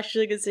character is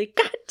actually going to say,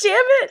 God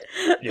damn it!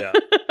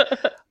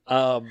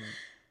 Yeah.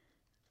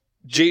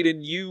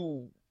 Jaden,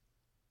 you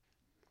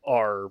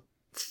are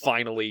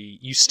finally...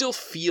 You still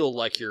feel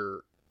like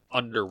you're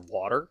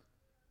underwater,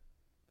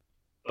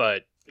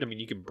 but, I mean,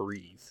 you can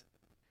breathe.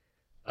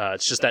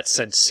 It's just that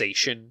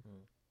sensation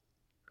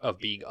of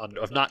being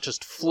of not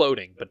just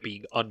floating, but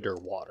being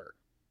underwater.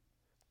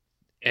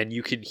 And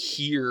you can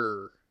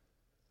hear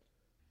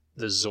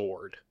the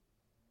Zord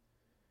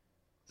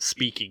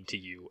speaking to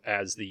you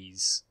as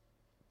these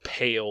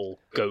pale,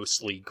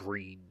 ghostly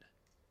green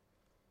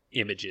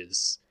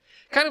images.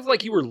 Kind of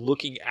like you were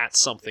looking at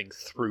something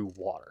through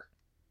water.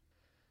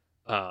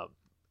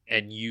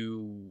 And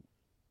you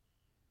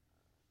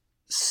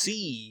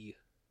see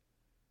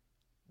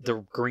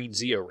the Green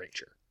Zeo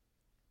Ranger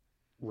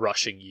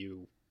rushing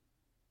you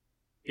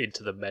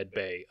into the med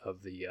bay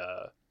of the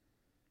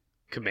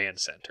command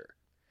center.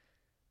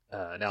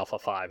 And Alpha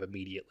 5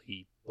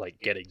 immediately like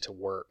getting to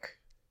work.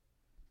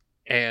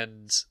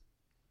 And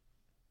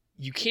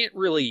you can't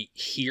really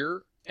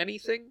hear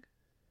anything.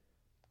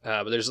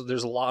 But there's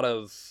a lot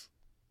of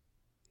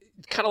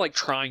kind of like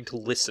trying to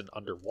listen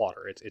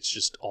underwater. It's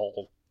just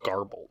all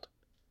garbled.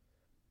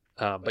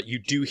 But you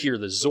do hear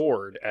the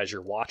Zord as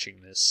you're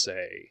watching this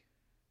say,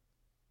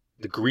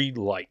 "The green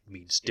light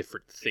means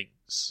different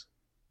things.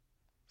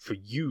 For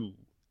you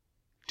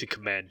to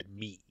command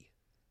me,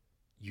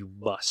 you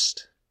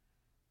must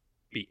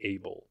be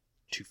able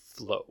to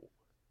flow."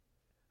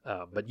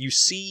 But you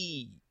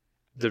see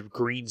the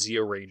Green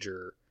Zeo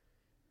Ranger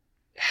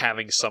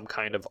having some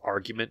kind of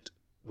argument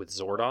with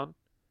Zordon.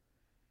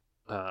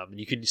 And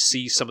you can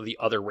see some of the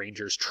other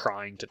Rangers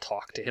trying to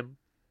talk to him.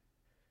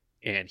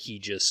 And he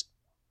just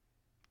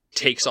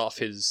takes off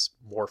his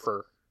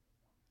morpher,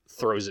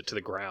 throws it to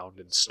the ground,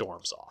 and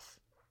storms off.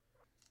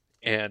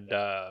 And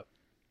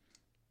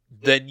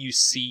then you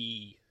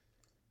see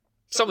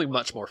something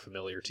much more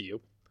familiar to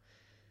you,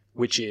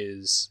 which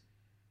is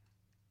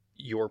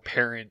your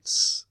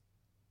parents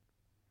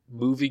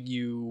moving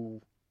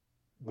you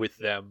with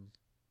them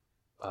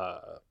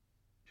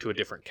to a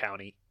different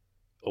county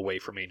away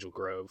from Angel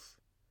Grove,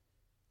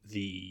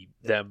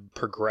 them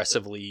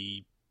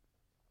progressively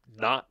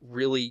not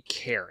really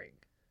caring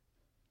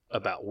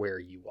about where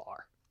you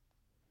are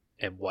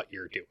and what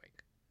you're doing,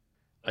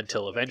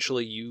 until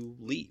eventually you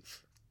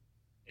leave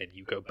and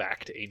you go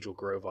back to Angel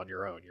Grove on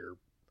your own. You're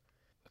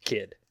a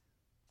kid,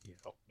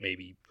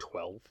 maybe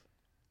 12.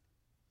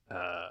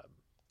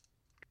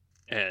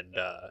 And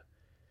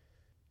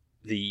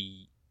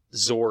the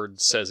Zord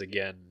says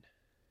again,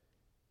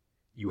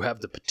 you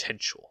have the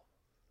potential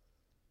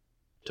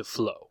to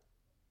flow,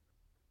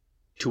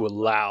 to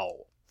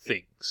allow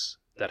things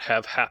that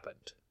have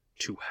happened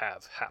to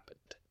have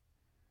happened.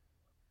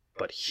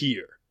 But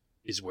here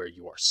is where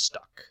you are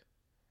stuck,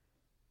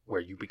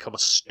 where you become a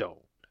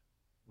stone,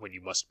 when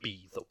you must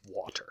be the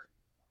water.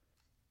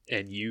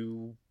 And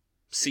you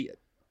see it.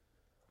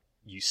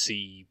 You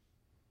see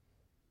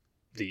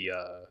the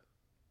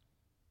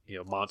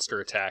monster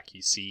attack.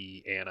 You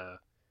see Anna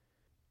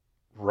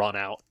run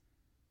out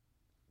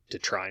to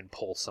try and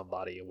pull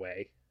somebody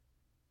away.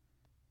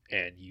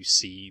 And you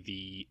see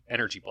the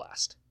energy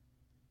blast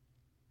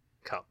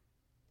come.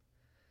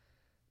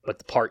 But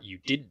the part you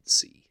didn't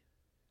see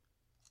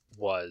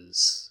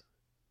was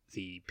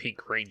the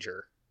Pink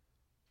Ranger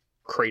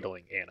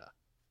cradling Anna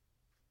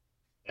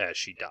as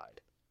she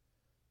died.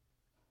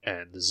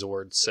 And the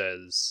Zord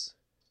says,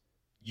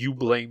 you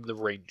blame the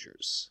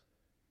Rangers.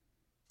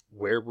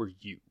 Where were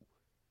you?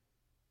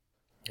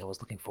 I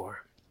was looking for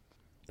her,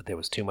 but there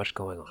was too much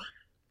going on.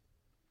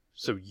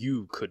 So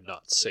you could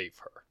not save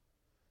her?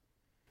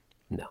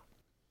 No.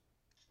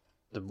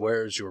 Then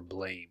where's your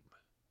blame?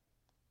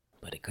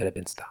 But it could have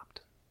been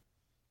stopped.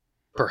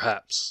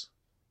 Perhaps.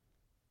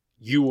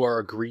 You are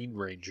a Green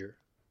Ranger.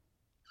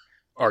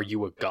 Are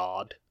you a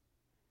god?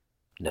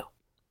 No.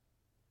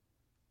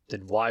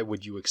 Then why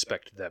would you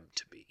expect them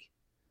to be?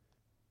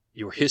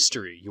 Your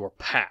history, your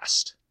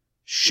past,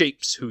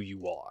 shapes who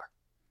you are.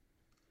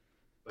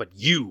 But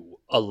you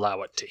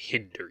allow it to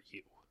hinder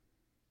you,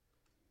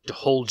 to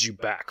hold you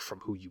back from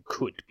who you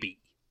could be.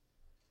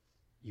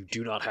 You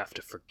do not have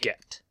to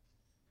forget,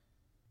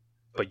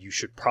 but you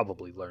should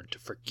probably learn to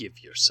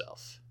forgive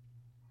yourself.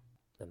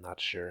 I'm not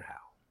sure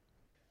how.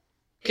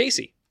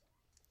 Casey.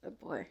 Oh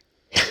boy.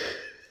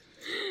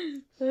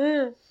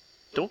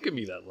 Don't give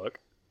me that look.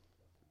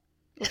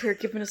 Over here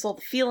giving us all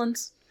the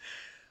feelings.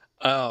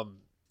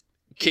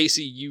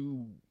 Casey,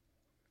 you,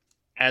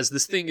 as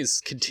this thing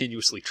is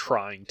continuously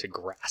trying to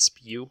grasp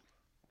you,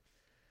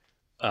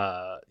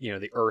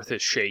 the earth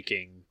is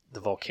shaking, the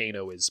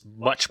volcano is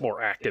much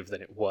more active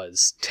than it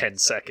was 10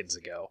 seconds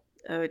ago.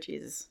 Oh,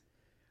 Jesus.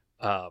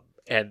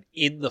 And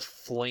in the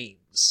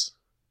flames,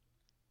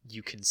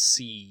 you can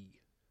see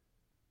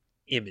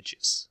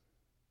images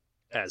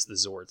as the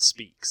Zord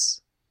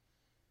speaks.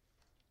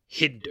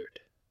 Hindered.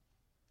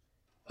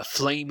 A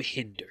flame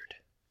hindered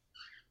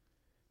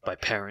by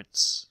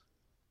parents,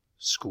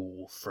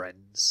 school,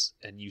 friends,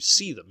 and you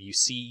see them. You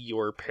see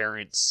your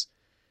parents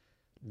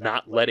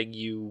not letting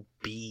you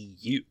be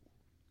you,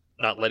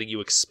 not letting you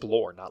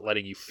explore, not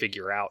letting you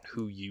figure out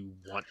who you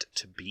want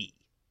to be.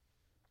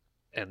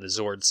 And the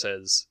Zord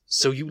says,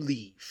 so you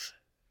leave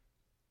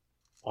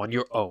on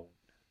your own,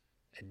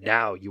 and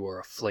now you are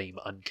a flame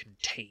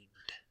uncontained.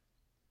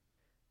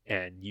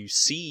 And you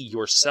see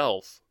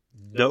yourself,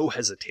 no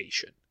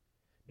hesitation,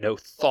 no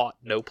thought,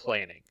 no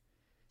planning,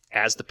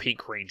 as the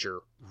Pink Ranger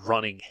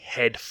running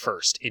head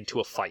first into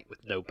a fight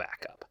with no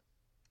backup.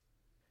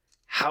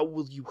 How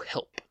will you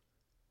help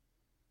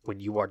when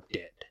you are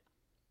dead?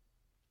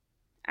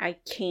 I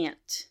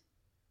can't.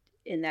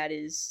 And that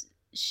is,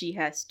 she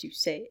has to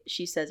say,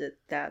 she says it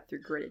that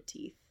through gritted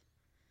teeth.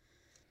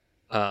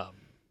 And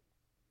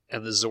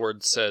the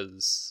Zord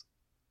says,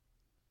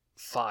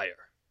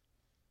 fire,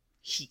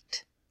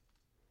 heat,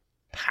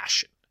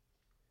 passion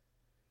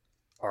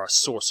are a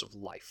source of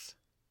life.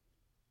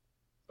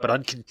 But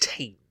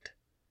uncontained,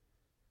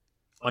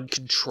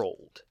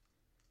 uncontrolled,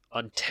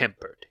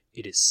 untempered,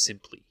 it is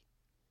simply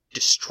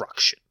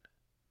destruction.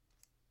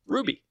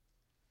 Ruby,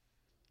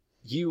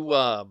 you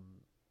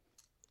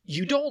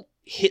don't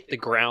hit the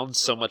ground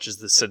so much as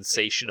the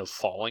sensation of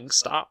falling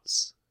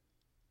stops.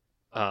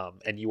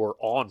 And you are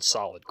on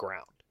solid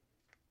ground.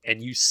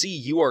 And you see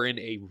you are in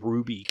a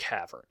ruby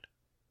cavern.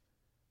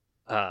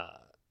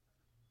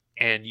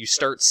 And you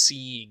start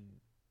seeing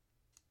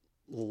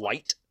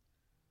light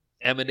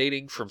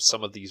emanating from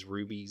some of these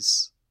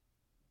rubies.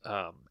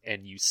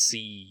 And you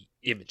see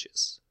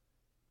images.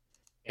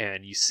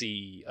 And you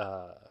see...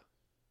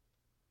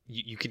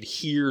 You can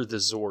hear the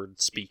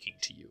Zord speaking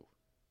to you.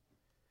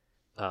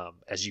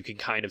 As you can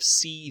kind of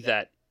see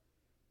that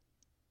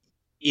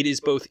it is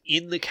both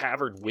in the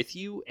cavern with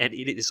you, and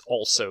it is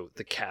also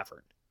the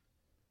cavern.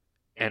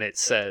 And it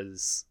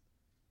says,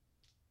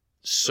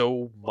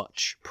 so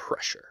much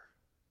pressure.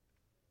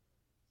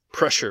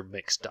 Pressure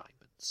makes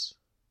diamonds,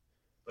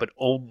 but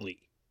only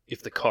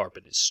if the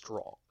carbon is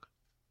strong.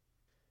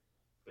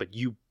 But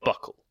you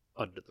buckle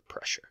under the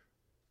pressure.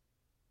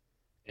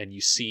 And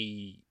you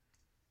see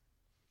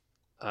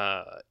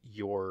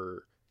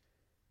your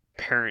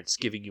parents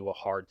giving you a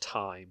hard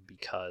time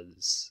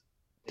because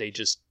they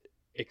just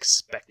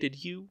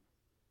expected you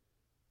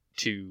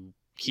to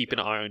keep an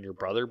eye on your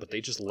brother, but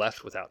they just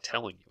left without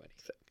telling you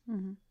anything.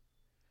 Mm-hmm.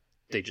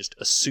 They just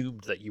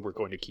assumed that you were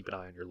going to keep an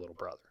eye on your little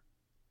brother.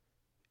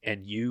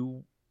 And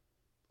you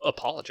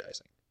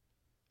apologizing.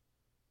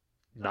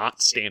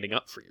 Not standing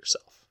up for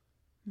yourself.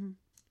 Mm-hmm.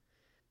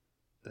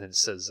 And then it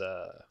says,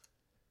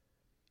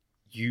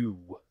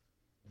 you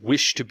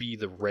wish to be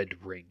the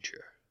Red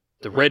Ranger.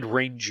 The Red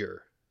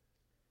Ranger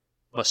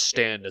must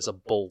stand as a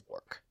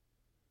bulwark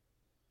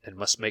and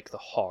must make the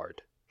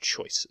hard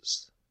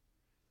choices.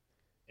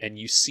 And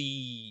you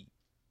see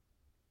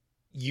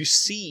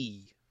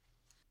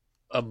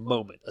a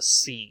moment, a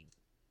scene,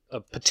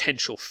 a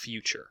potential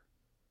future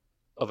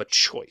of a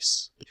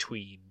choice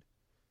between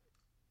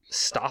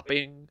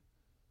stopping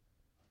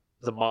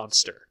the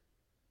monster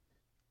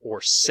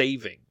or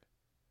saving,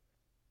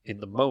 in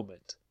the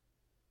moment,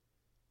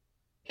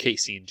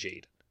 Casey and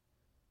Jaden.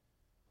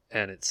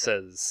 And it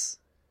says,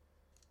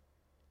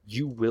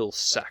 you will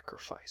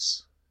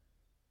sacrifice.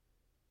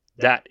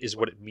 That is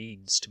what it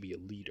means to be a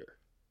leader.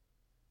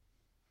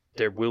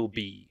 There will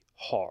be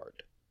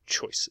hard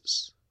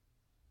choices.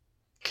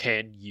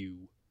 Can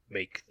you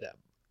make them?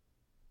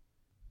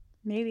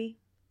 Maybe.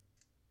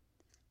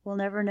 We'll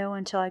never know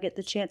until I get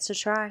the chance to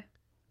try.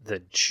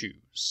 Then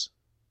choose.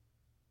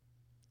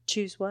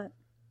 Choose what?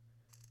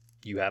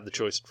 You have the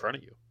choice in front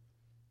of you.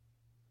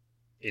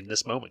 In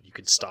this moment, you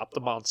can stop the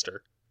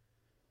monster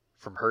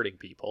from hurting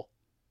people,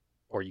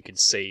 or you can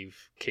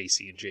save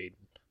Casey and Jaden.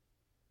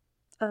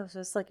 Oh, so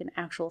it's like an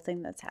actual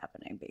thing that's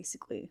happening,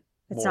 basically.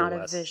 It's More or not a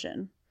less.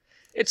 vision.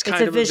 It's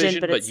kind of a vision,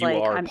 but it's you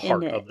like, are I'm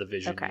part in it. of the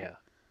vision, Okay. yeah.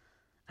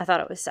 I thought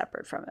it was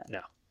separate from it.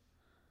 No.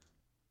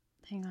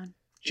 Hang on.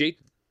 Jaden.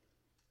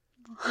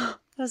 I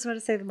was about to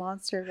say the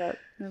monster, but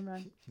never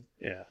mind.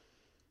 Yeah.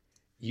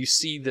 You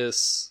see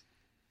this.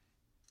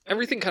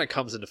 Everything kind of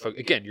comes into focus.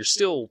 Again, you're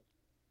still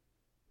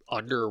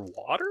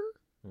underwater,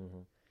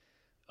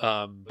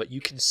 Mm-hmm. but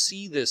you can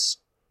see this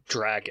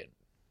dragon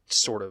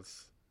sort of.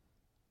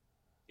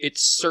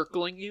 It's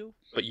circling you,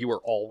 but you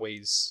are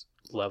always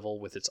level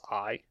with its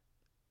eye.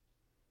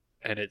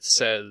 And it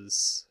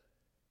says,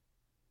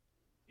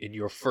 in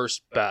your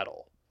first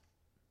battle,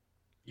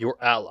 your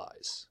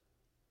allies,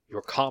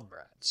 your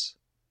comrades,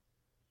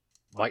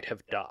 might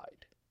have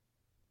died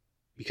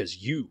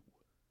because you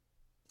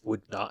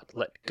would not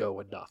let go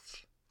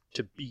enough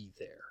to be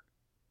there.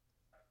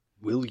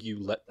 Will you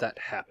let that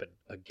happen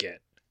again?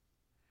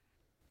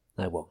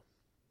 I won't.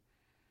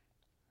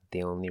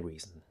 The only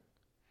reason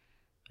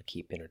I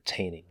keep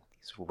entertaining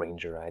these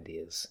ranger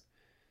ideas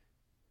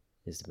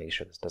is to make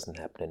sure this doesn't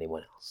happen to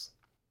anyone else.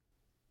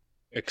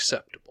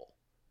 Acceptable.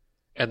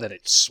 And then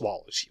it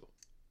swallows you.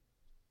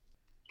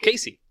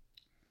 Casey.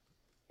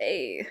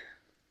 Hey.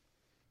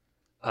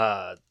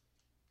 The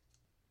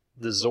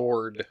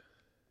Zord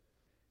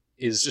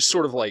is just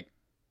sort of like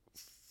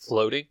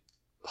floating,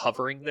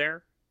 hovering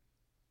there,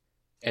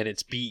 and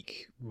its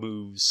beak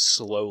moves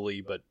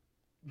slowly but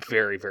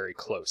very, very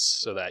close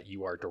so that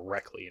you are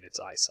directly in its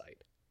eyesight,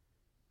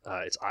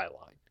 its eye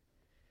line.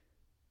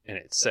 And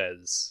it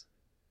says,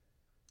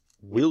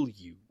 will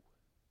you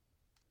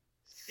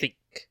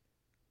think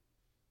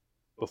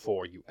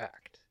before you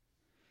act?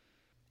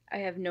 I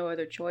have no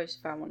other choice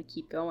if I want to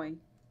keep going.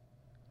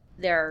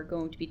 There are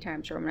going to be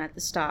times where I'm going to have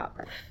to stop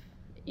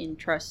and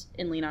trust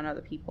and lean on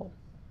other people.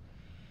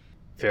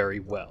 Very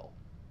well.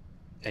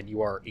 And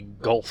you are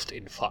engulfed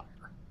in fire.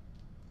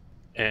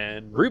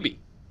 And Ruby,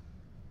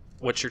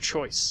 what's your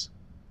choice?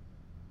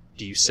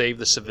 Do you save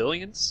the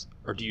civilians,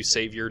 or do you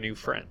save your new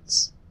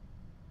friends?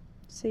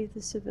 Save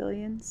the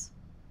civilians.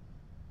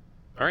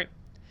 Alright.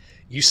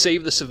 You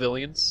save the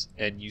civilians,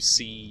 and you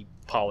see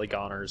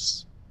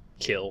Polygoners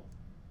kill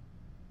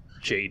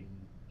Jaden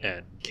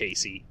and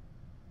Casey.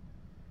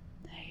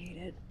 I hate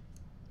it.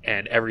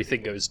 And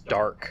everything goes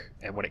dark,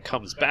 and when it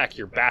comes back,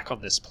 you're back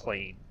on this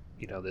plain,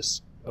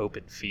 this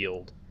open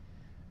field,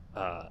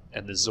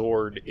 and the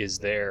Zord is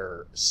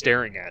there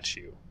staring at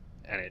you,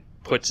 and it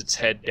puts its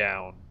head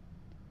down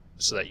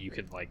so that you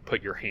can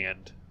put your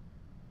hand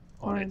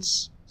on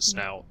its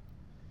snout,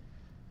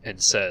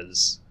 and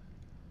says,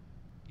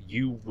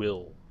 you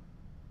will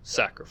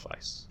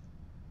sacrifice.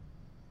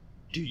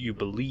 Do you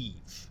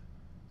believe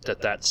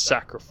that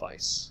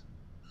sacrifice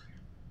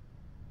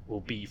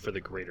will be for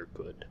the greater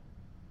good?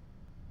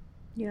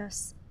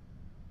 Yes.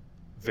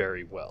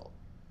 Very well.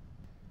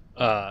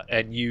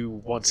 And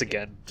you, once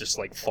again, just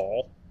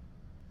fall.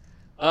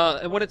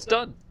 And when it's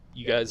done,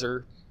 you guys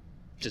are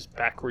just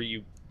back where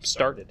you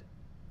started.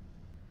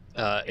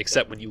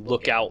 Except when you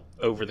look out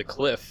over the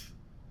cliff,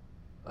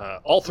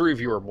 all three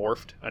of you are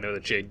morphed. I know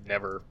that Jade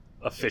never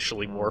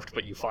officially morphed,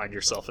 but you find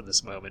yourself in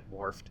this moment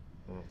morphed.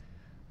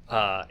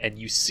 And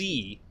you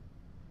see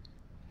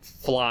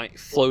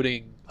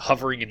floating,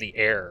 hovering in the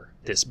air,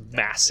 this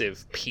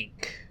massive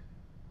pink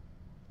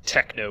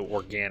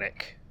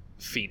techno-organic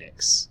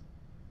phoenix.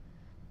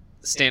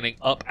 Standing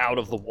up out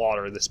of the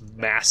water, this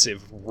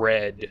massive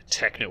red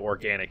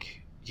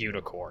techno-organic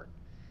unicorn.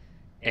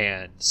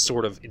 And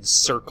sort of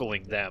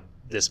encircling them,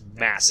 this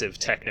massive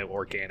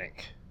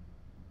techno-organic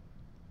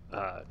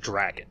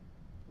dragon,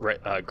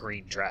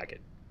 green dragon.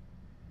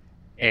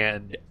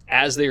 And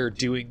as they are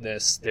doing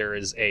this, there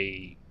is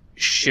a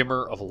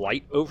shimmer of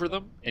light over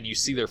them, and you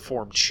see their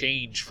form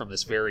change from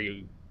this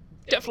very,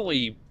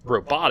 definitely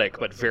robotic,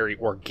 but very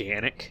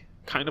organic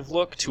kind of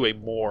look to a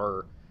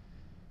more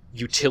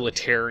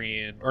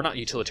utilitarian, or not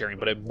utilitarian,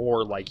 but a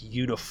more like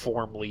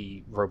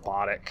uniformly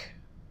robotic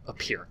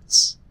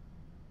appearance.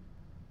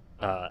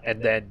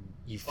 And then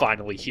you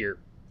finally hear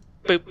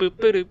boop boop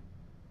boop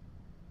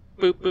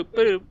boop boop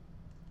boop.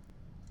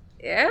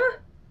 Yeah?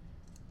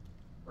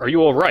 Are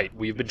you all right?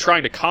 We've been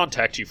trying to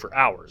contact you for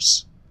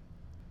hours.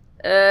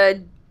 We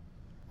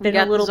Been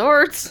got a little the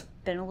Zords.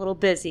 Been a little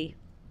busy.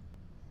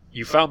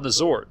 You found the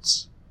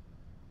Zords.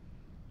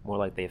 More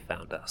like they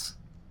found us.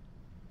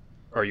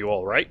 Are you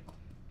all right?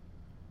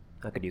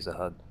 I could use a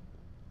hug.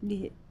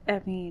 Yeah,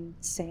 I mean,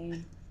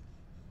 same.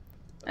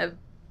 I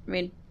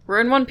mean, we're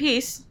in one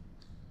piece.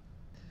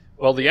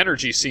 Well, the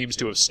energy seems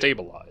to have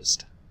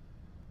stabilized.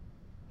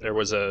 There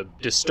was a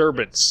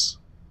disturbance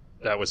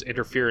that was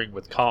interfering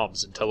with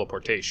comms and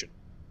teleportation.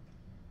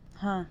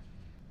 Huh.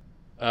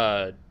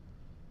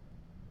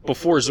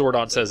 Before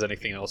Zordon says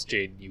anything else,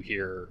 Jaden, you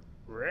hear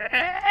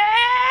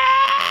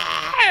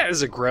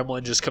as a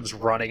gremlin just comes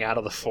running out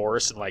of the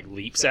forest and like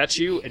leaps at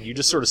you, and you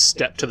just sort of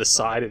step to the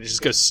side and it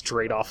just goes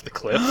straight off the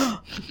cliff.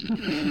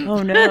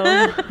 Oh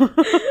no.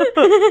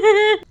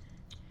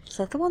 Is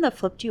that the one that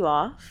flipped you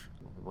off?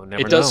 We'll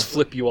never It does know.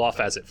 flip you off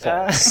as it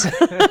falls.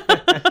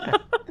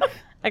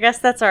 I guess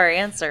that's our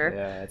answer.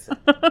 Yeah, it's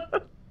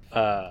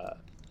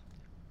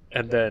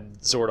And then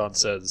Zordon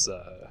says,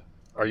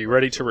 are you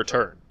ready to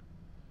return?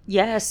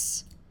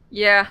 Yes.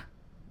 Yeah.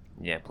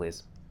 yeah,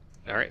 please.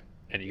 All right.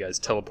 And you guys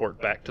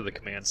teleport back to the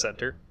command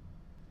center.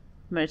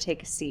 I'm gonna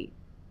take a seat.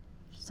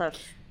 So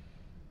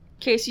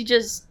Casey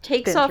just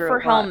takes Been off through her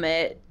a lot.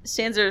 helmet,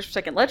 stands there for a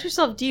second, lets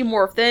herself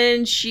demorph,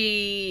 then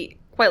she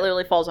quite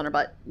literally falls on her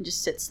butt and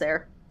just sits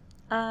there.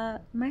 am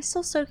I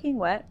still soaking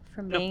wet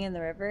from Nope. being in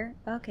the river?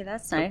 Okay,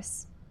 that's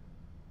nice.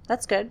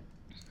 That's good.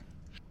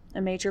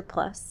 A major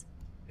plus.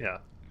 Yeah.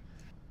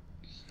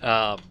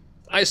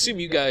 I assume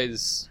you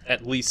guys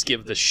at least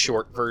give the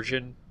short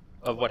version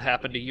of what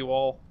happened to you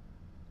all.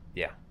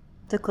 Yeah.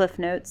 The cliff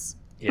notes.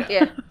 Yeah.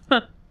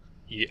 Yeah.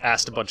 You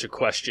asked a bunch of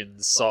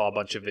questions, saw a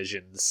bunch of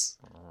visions.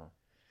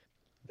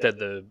 Then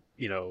the,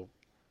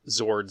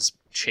 Zords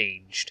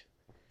changed.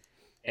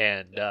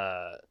 And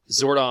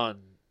Zordon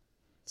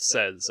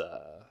says,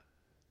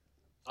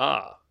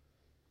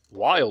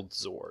 wild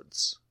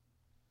Zords.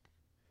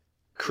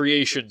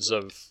 Creations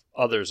of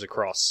others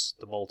across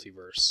the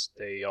multiverse.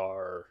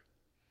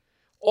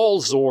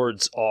 All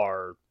Zords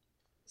are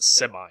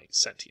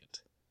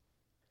semi-sentient.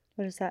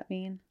 What does that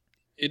mean?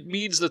 It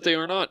means that they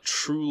are not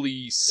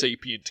truly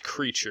sapient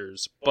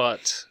creatures,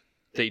 but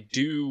they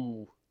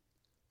do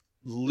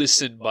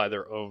listen by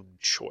their own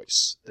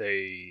choice.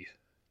 They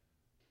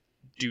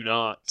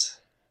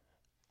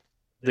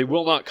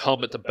will not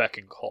come at the beck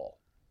and call.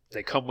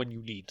 They come when you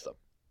need them.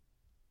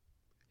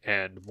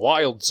 And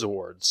wild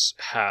Zords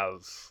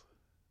have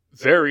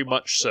very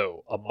much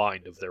so a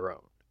mind of their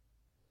own.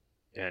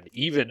 And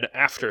even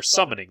after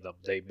summoning them,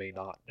 they may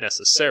not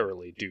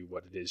necessarily do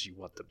what it is you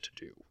want them to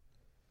do.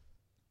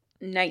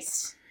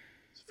 Nice.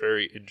 It's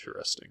very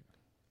interesting.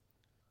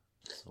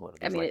 What,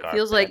 I mean, like it our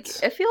feels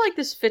pets? like, I feel like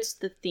this fits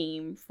the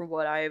theme from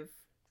what I've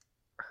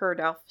heard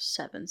Alpha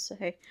 7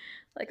 say.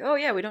 Like, oh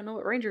yeah, we don't know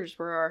what Rangers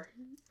are.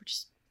 We're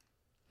just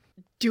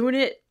doing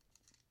it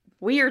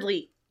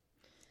weirdly.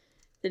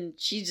 Then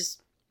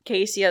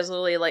Casey has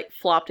literally like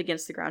flopped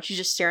against the ground. She's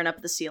just staring up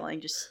at the ceiling,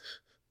 just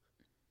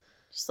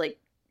like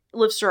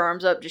lifts her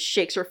arms up, just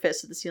shakes her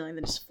fist at the ceiling,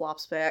 then just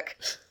flops back.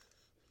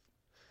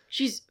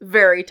 She's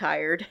very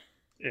tired.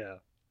 Yeah.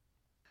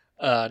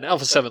 And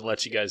Alpha 7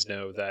 lets you guys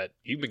know that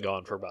you've been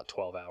gone for about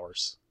 12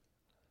 hours.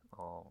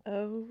 Oh.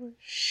 Oh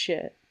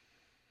shit.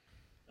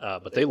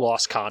 But they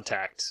lost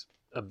contact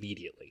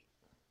immediately.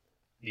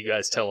 You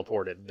guys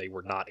teleported and they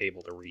were not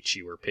able to reach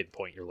you or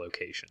pinpoint your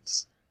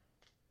locations.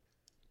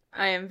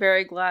 I am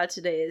very glad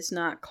today is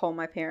not Call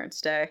My Parents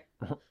Day.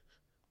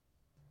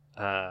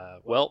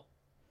 Well,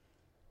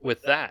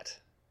 with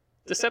that,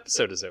 this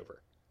episode is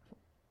over.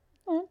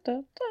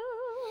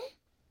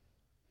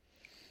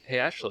 Hey,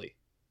 Ashley.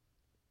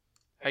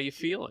 How you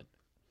feeling?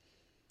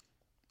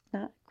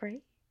 Not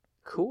great.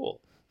 Cool.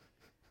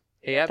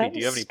 Hey, Abby, That do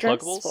you have was any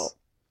pluggables? stressful.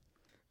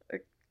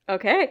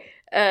 Okay.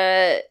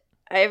 I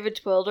have a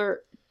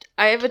Twitter.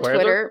 I have a Twirler?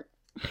 Twitter.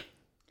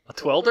 A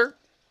twelder?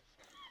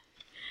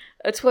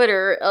 A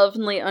Twitter,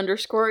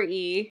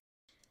 elvenly_e.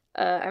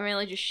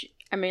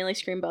 I mainly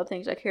scream about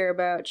things I care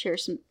about.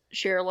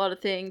 Share a lot of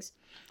things.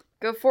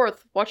 Go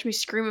forth. Watch me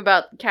scream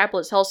about the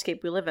capitalist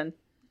hellscape we live in.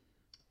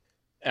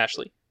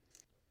 Ashley?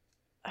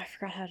 I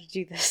forgot how to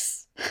do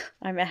this.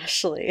 I'm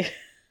Ashley.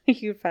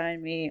 You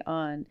find me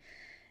on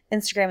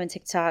Instagram and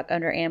TikTok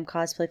under Am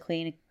Cosplay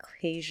Queen,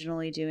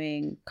 occasionally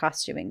doing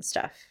costuming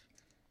stuff.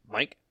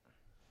 Mike?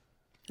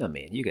 I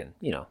mean, you can,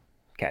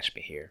 catch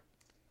me here,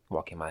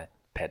 walking my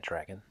pet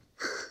dragon.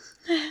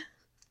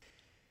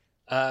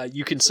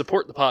 You can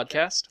support the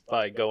podcast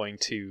by going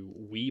to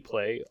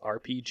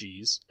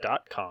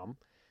weplayRPGs.com.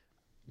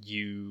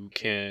 You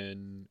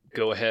can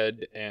go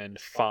ahead and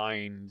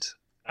find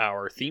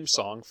our theme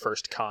song,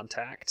 First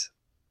Contact,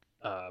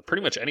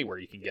 pretty much anywhere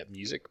you can get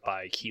music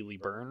by Keely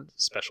Byrne.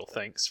 Special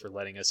thanks for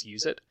letting us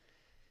use it.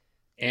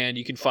 And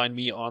you can find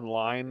me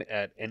online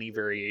at any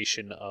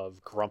variation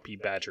of Grumpy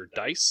Badger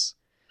Dice.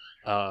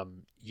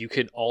 You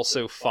can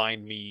also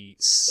find me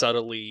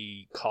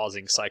subtly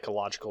causing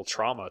psychological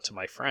trauma to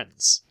my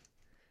friends.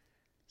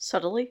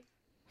 Subtly?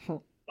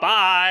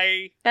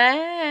 Bye!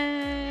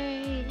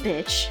 Bye!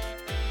 Bitch.